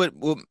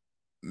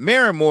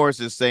Maren Morris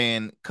is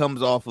saying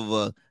comes off of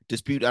a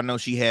dispute I know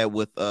she had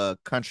with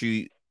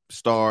country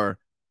star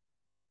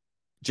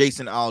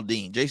Jason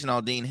Aldean. Jason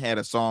Aldean had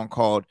a song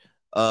called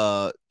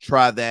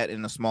Try That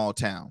in a Small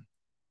Town.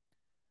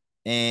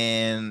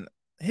 And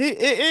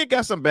it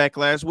got some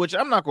backlash, which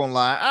I'm not gonna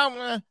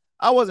lie,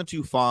 I wasn't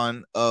too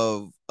fond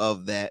of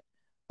that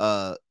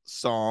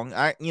song.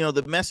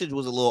 The message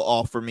was a little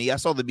off for me. I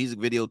saw the music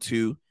video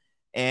too,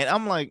 and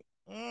I'm like,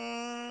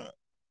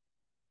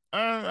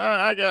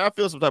 I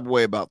feel some type of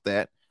way about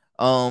that.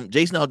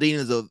 Jason Aldean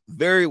is a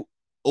very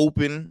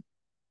open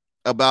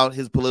about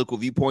his political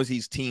viewpoints.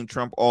 He's Team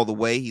Trump all the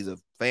way. He's a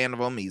fan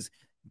of him. He's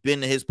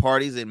been to his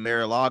parties in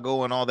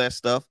Mar-a-Lago and all that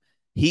stuff.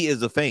 He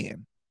is a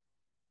fan.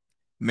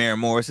 Maren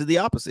Morris is the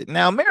opposite.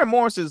 Now, Maren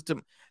Morris is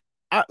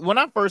when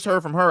I first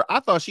heard from her, I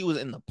thought she was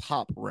in the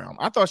pop realm.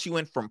 I thought she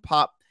went from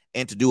pop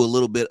and to do a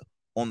little bit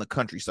on the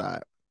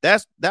countryside.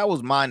 That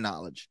was my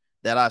knowledge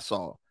that I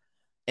saw.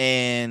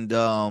 And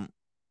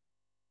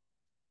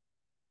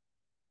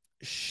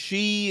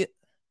she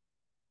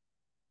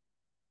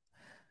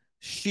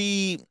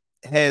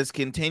has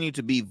continued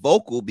to be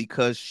vocal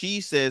because she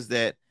says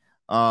that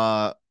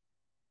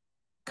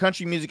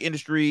country music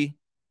industry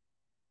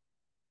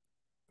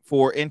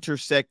for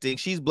intersecting,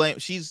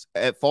 she's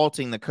at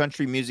faulting the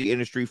country music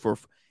industry for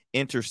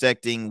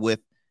intersecting with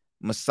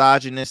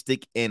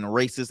misogynistic and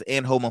racist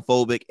and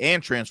homophobic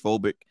and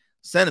transphobic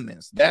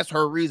sentiments. That's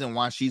her reason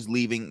why she's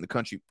leaving the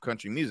country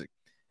music.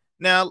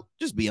 Now,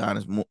 just be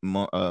honest,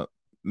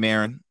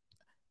 Maren.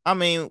 I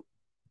mean,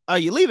 are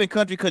you leaving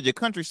country because your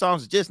country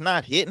songs are just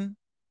not hitting?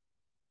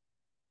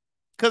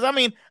 Because I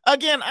mean,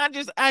 again,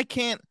 I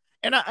can't.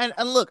 And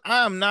look,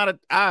 I'm not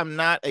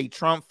a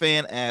Trump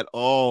fan at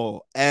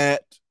all. I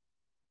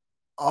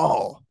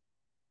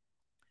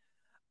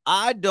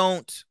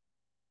don't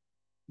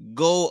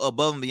go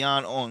above and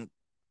beyond on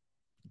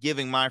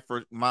giving my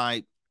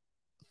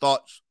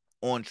thoughts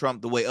on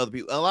Trump the way other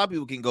people. A lot of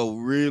people can go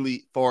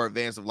really far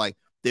advanced of like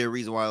their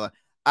reason why.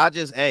 I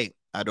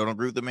don't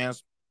agree with the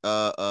man's.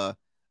 I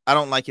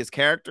don't like his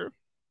character.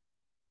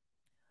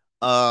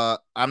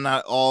 I'm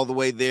not all the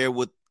way there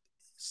with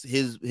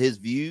his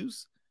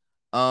views.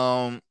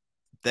 That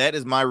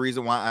is my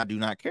reason why I do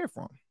not care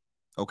for him.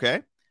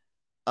 Okay.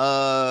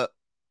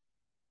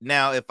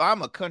 Now if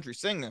I'm a country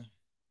singer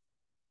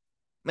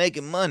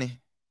making money,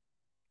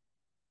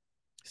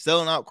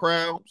 selling out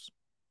crowds,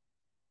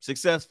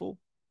 successful,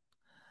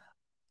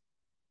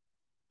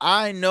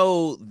 I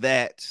know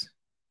that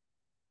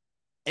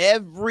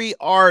every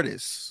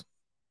artist,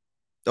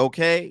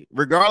 okay,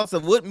 regardless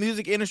of what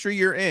music industry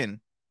you're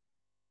in,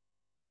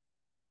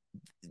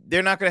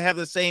 they're not going to have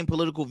the same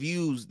political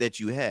views that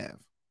you have.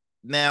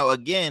 Now,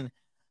 again,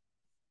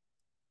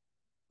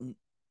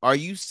 are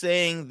you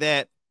saying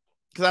that?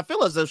 Because I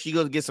feel as though she's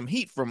going to get some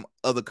heat from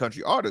other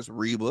country artists.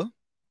 Reba,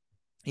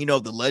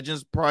 the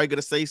Legends probably going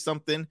to say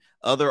something.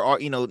 Other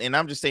art, and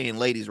I'm just saying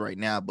ladies right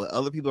now, but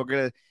other people are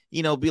going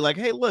to, be like,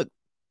 hey, look,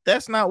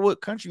 that's not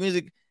what country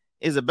music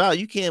is about.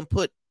 You can't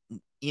put,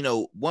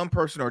 one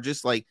person or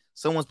just like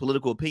someone's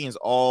political opinions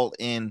all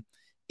in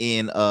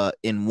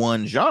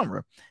one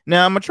genre.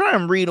 Now I'm gonna try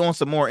and read on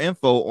some more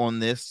info on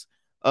this.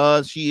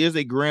 She is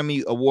a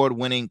Grammy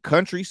award-winning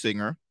country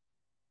singer.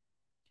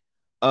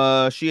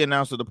 She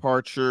announced a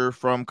departure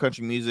from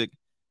country music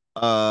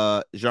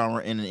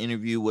genre in an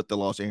interview with the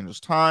Los Angeles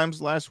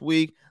Times last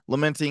week,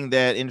 lamenting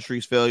that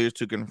industry's failures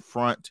to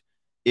confront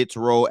its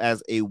role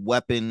as a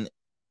weapon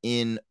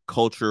in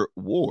culture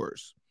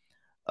wars.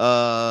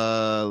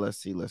 Let's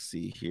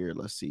see here.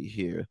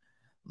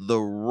 The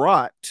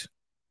rot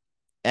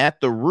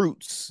at the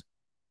roots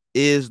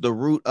is the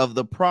root of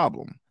the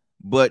problem,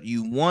 but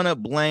you want to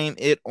blame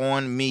it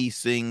on me,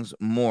 sings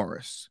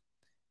Morris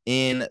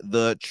in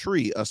The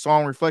Tree, a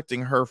song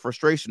reflecting her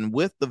frustration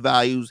with the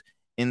values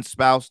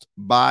espoused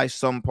by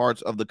some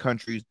parts of the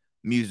country's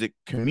music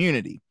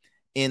community.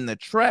 In the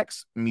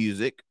track's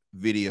music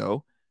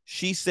video,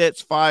 she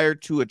sets fire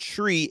to a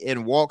tree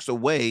and walks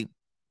away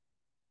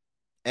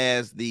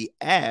as the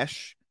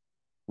ash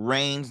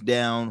rains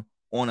down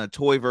on a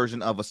toy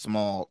version of a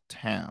small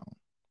town.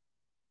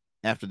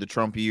 After the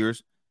Trump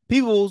years,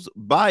 people's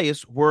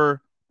bias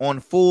were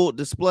on full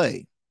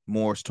display,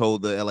 Morris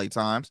told the LA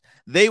Times.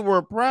 They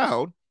were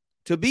proud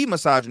to be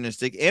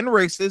misogynistic and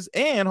racist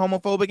and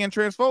homophobic and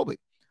transphobic.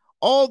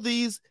 All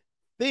these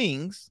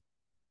things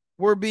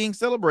were being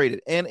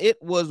celebrated, and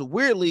it was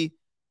weirdly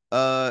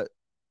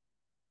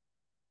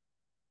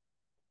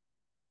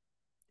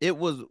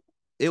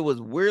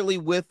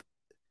with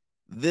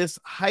this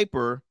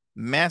hyper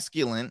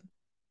masculine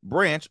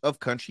branch of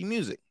country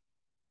music.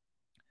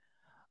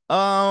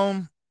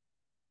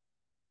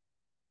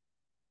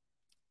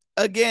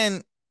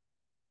 Again,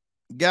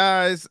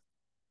 guys,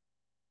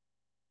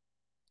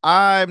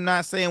 I'm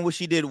not saying what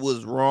she did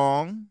was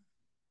wrong.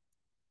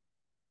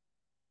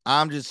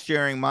 I'm just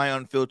sharing my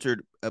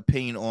unfiltered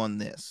opinion on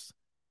this.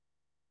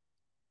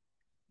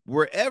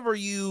 Wherever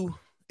you,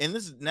 and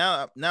this is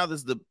now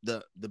this is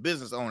the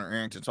business owner,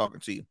 Arrington, talking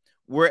to you.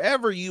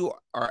 Wherever you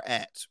are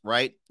at,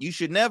 right? You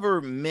should never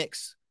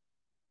mix.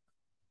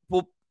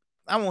 Well,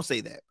 I won't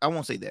say that. I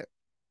won't say that.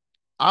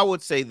 I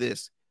would say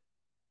this.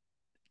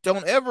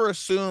 Don't ever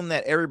assume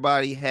that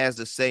everybody has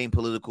the same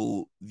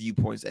political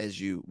viewpoints as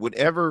you.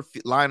 Whatever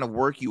line of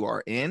work you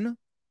are in,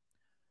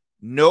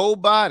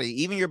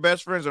 nobody, even your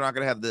best friends, are not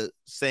going to have the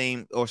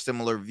same or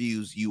similar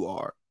views you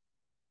are.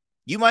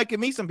 You might can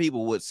meet some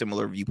people with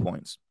similar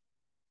viewpoints,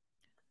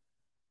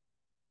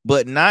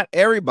 but not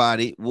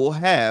everybody will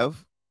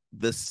have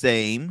the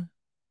same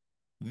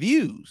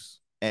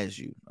views as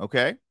you.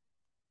 Okay.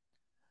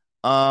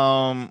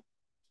 That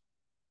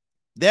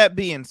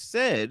being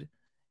said,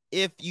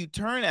 if you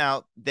turn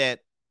out that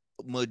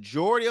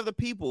majority of the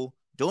people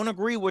don't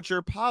agree with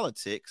your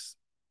politics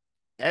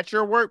at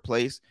your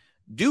workplace,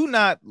 do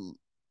not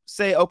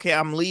say, okay,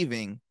 I'm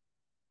leaving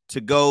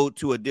to go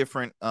to a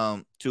different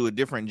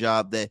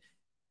job that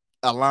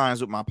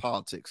aligns with my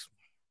politics.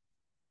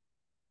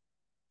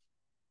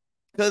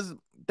 Because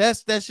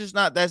that's just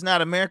that's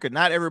not America.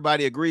 Not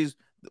everybody agrees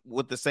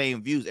with the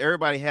same views.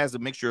 Everybody has a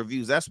mixture of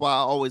views. That's why I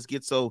always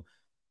get so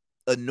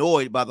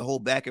annoyed by the whole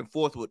back and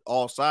forth with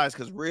all sides,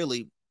 because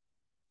really,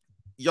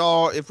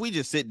 y'all, if we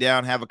just sit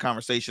down, have a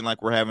conversation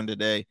like we're having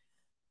today,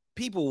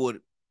 people would,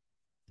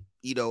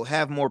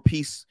 have more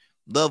peace,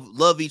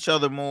 love each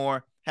other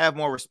more, have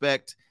more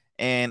respect,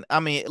 and I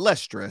mean,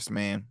 less stress,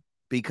 man.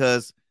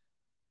 Because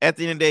at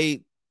the end of the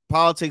day,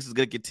 politics is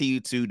going to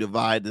continue to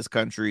divide this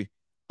country.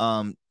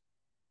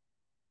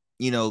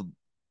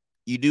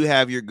 You do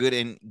have your good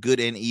and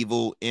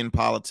evil in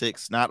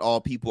politics. Not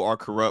all people are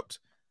corrupt,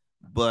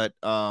 but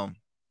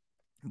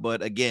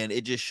again,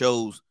 it just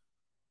shows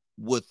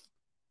with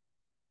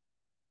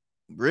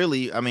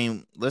really, I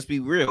mean, let's be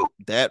real.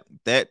 That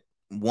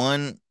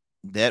one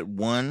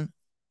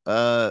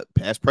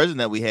past president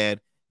that we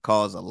had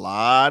caused a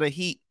lot of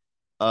heat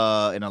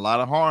and a lot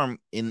of harm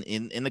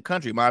in the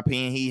country. In my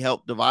opinion, he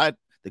helped divide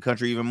the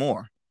country even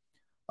more.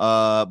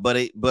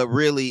 But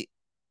really,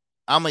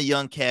 I'm a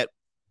young cat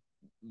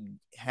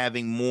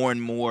having more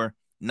and more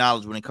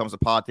knowledge when it comes to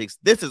politics.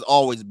 This has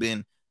always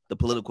been the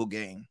political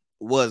game,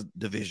 was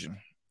division.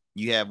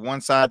 You have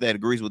one side that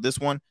agrees with this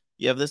one.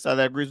 You have this side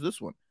that agrees with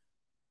this one.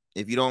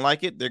 If you don't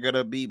like it, they're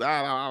gonna be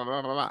blah blah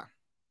blah blah blah.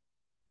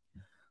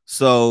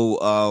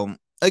 So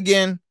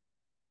again,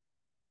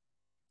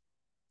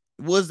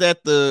 was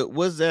that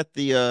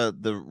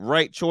the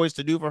right choice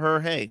to do for her?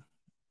 Hey,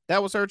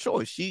 that was her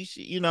choice. She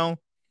she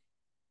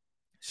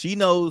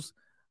knows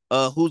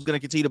who's gonna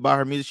continue to buy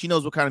her music. She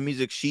knows what kind of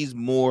music she's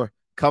more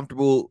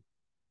comfortable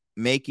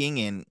making,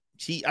 and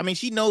she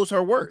knows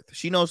her worth.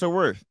 She knows her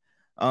worth.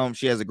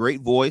 She has a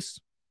great voice.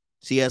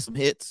 She has some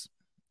hits.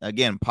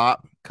 Again,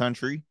 pop,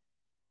 country.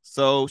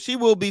 So she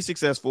will be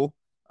successful.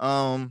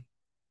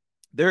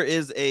 There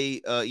is a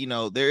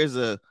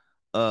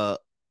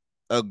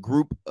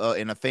group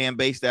and a fan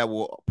base that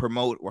will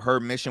promote her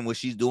mission, what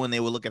she's doing. They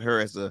will look at her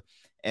as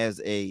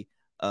an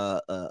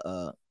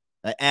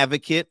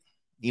advocate,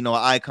 an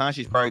icon.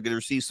 She's probably going to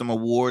receive some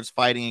awards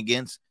fighting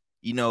against,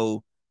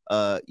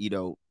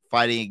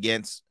 fighting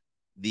against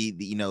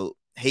the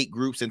hate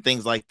groups and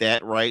things like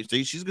that, right? So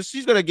she's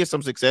going to get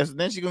some success, and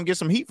then she's going to get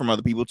some heat from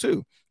other people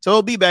too. So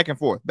it'll be back and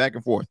forth.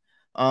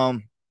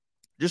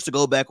 Just to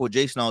go back with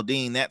Jason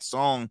Aldean, that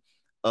song,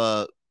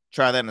 Try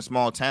That in a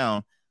Small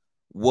Town,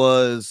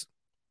 was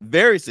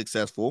very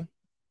successful,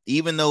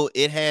 even though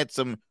it had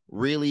some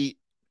really,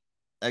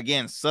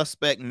 again,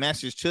 suspect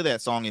message to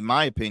that song. In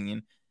my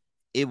opinion,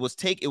 it was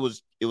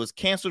canceled. It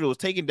was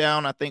taken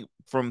down, I think,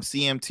 from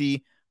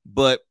CMT,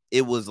 but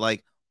it was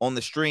like on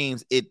the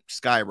streams, it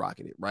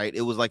skyrocketed, right?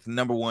 It was like the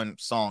number one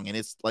song, and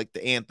it's like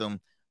the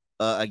anthem.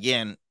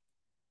 Again,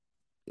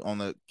 on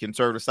the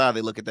conservative side,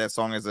 they look at that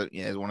song as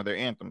one of their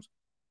anthems.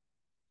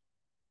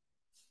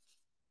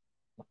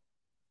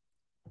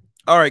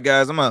 All right,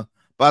 guys, I'm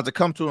about to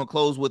come to a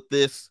close with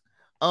this.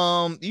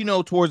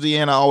 Towards the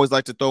end, I always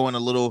like to throw in a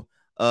little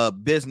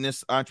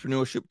business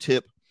entrepreneurship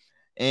tip.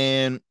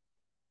 And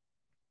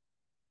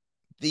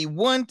the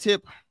one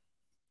tip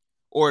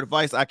or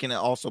advice I can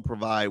also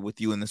provide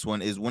with you in this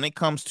one is when it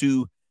comes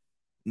to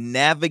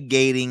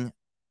navigating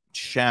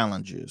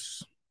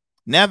challenges.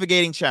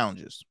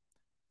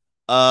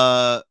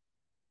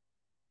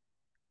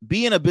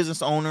 Being a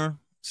business owner,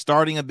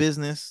 starting a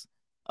business,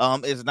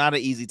 is not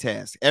an easy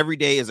task. Every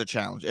day is a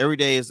challenge. Every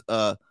day is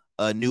a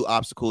new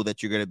obstacle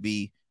that you're going to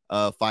be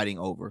fighting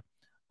over.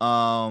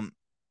 The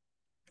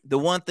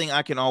one thing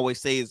I can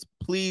always say is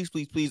please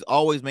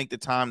always make the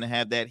time to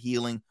have that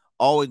healing.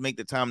 Always make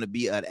the time to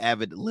be an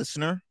avid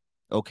listener.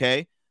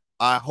 Okay.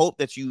 I hope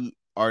that you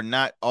are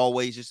not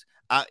always just,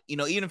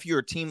 even if you're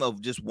a team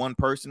of just one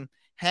person,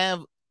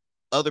 have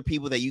other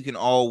people that you can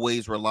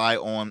always rely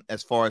on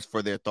as far as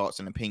for their thoughts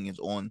and opinions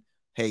on,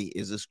 hey,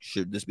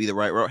 should this be the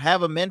right route?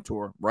 Have a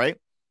mentor, right?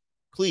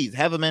 Please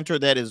have a mentor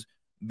that is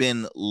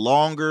been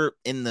longer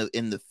in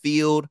the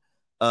field,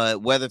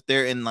 whether if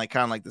they're in like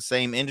kind of like the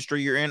same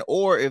industry you're in,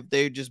 or if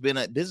they've just been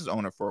a business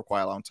owner for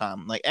quite a long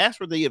time. Like, ask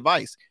for the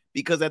advice,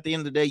 because at the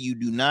end of the day, you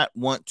do not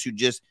want to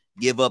just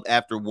give up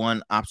after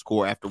one obstacle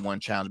or after one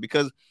challenge.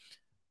 Because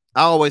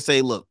I always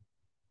say, look,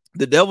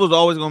 the devil's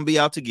always going to be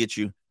out to get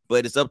you,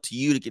 but it's up to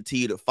you to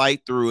continue to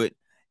fight through it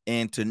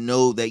and to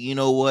know that, you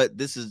know what,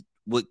 this is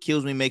what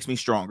kills me makes me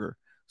stronger.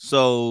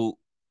 So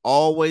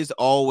always,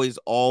 always,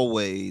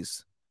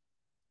 always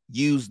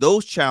use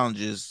those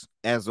challenges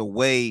as a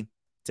way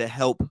to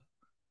help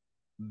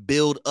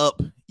build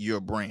up your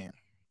brand.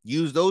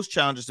 Use those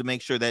challenges to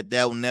make sure that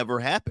will never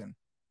happen,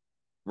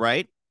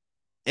 right?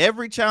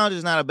 Every challenge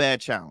is not a bad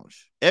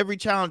challenge. Every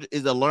challenge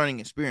is a learning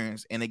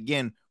experience. And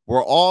again,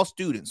 we're all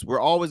students. We're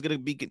always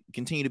going to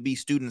continue to be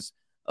students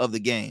of the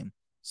game.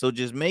 So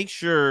just make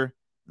sure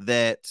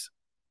that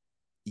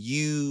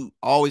you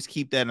always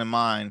keep that in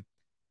mind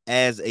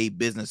as a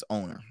business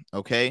owner,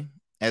 okay?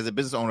 As a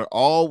business owner,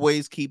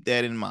 always keep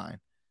that in mind.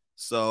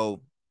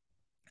 So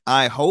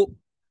I hope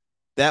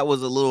that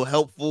was a little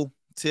helpful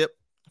tip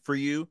for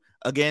you.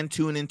 Again,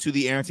 tune into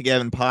the Arrington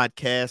Gavin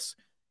podcast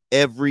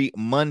every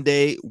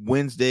Monday,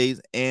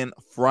 Wednesdays, and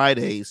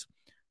Fridays,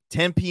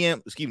 10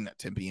 p.m. Excuse me, not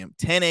 10 p.m.,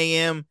 10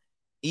 a.m.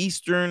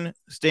 Eastern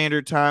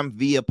Standard Time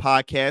via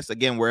podcast.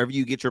 Again, wherever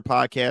you get your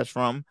podcast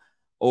from,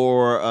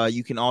 or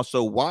you can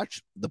also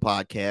watch the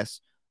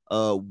podcast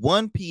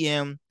 1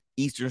 p.m.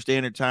 Eastern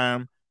Standard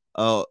Time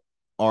on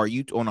our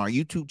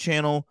YouTube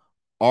channel,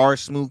 R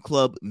Smooth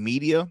Club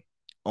Media,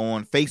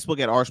 on Facebook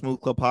at R Smooth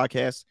Club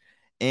Podcast,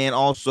 and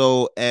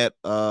also at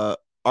R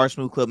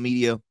Smooth Club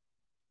Media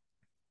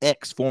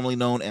X, formerly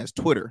known as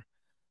Twitter.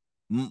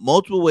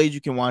 Multiple ways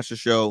you can watch the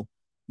show,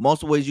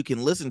 multiple ways you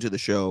can listen to the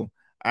show.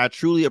 I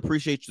truly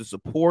appreciate your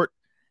support.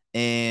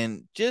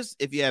 And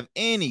just if you have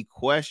any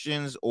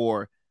questions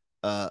or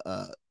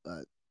a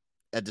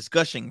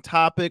discussion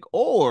topic,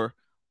 or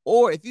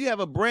if you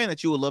have a brand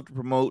that you would love to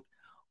promote,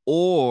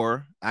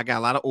 or I got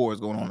a lot of ors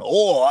going on,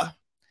 or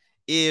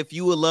if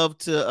you would love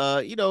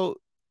to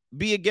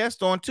be a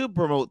guest on to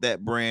promote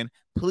that brand,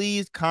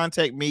 please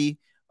contact me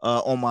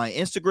on my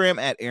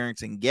Instagram at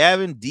Arrington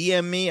Gavin.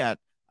 DM me.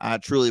 I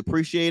truly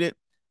appreciate it.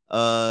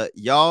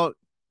 Y'all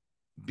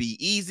be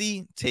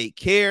easy. Take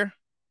care.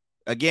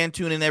 Again,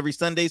 tune in every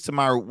Sunday to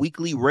my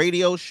weekly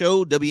radio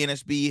show,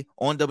 WNSB,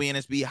 on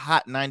WNSB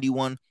Hot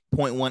 91.1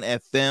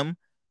 FM.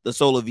 The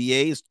Soul of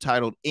VA is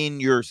titled In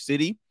Your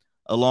City,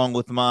 along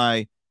with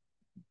my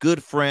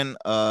good friend,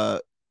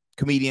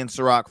 comedian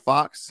Ciroc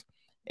Fox,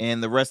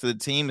 and the rest of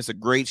the team. It's a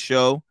great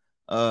show.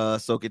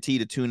 So continue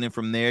to tune in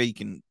from there. You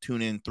can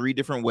tune in 3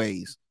 different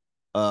ways,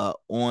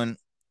 on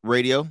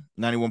radio,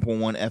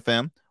 91.1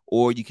 FM,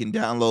 or you can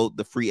download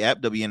the free app,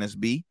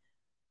 WNSB,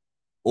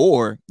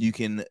 or you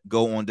can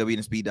go on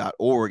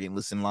WNSB.org and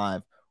listen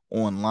live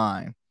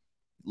online.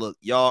 Look,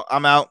 y'all,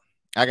 I'm out.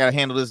 I got to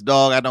handle this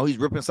dog. I know he's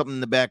ripping something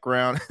in the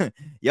background.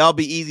 Y'all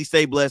be easy.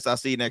 Stay blessed. I'll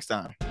see you next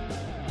time.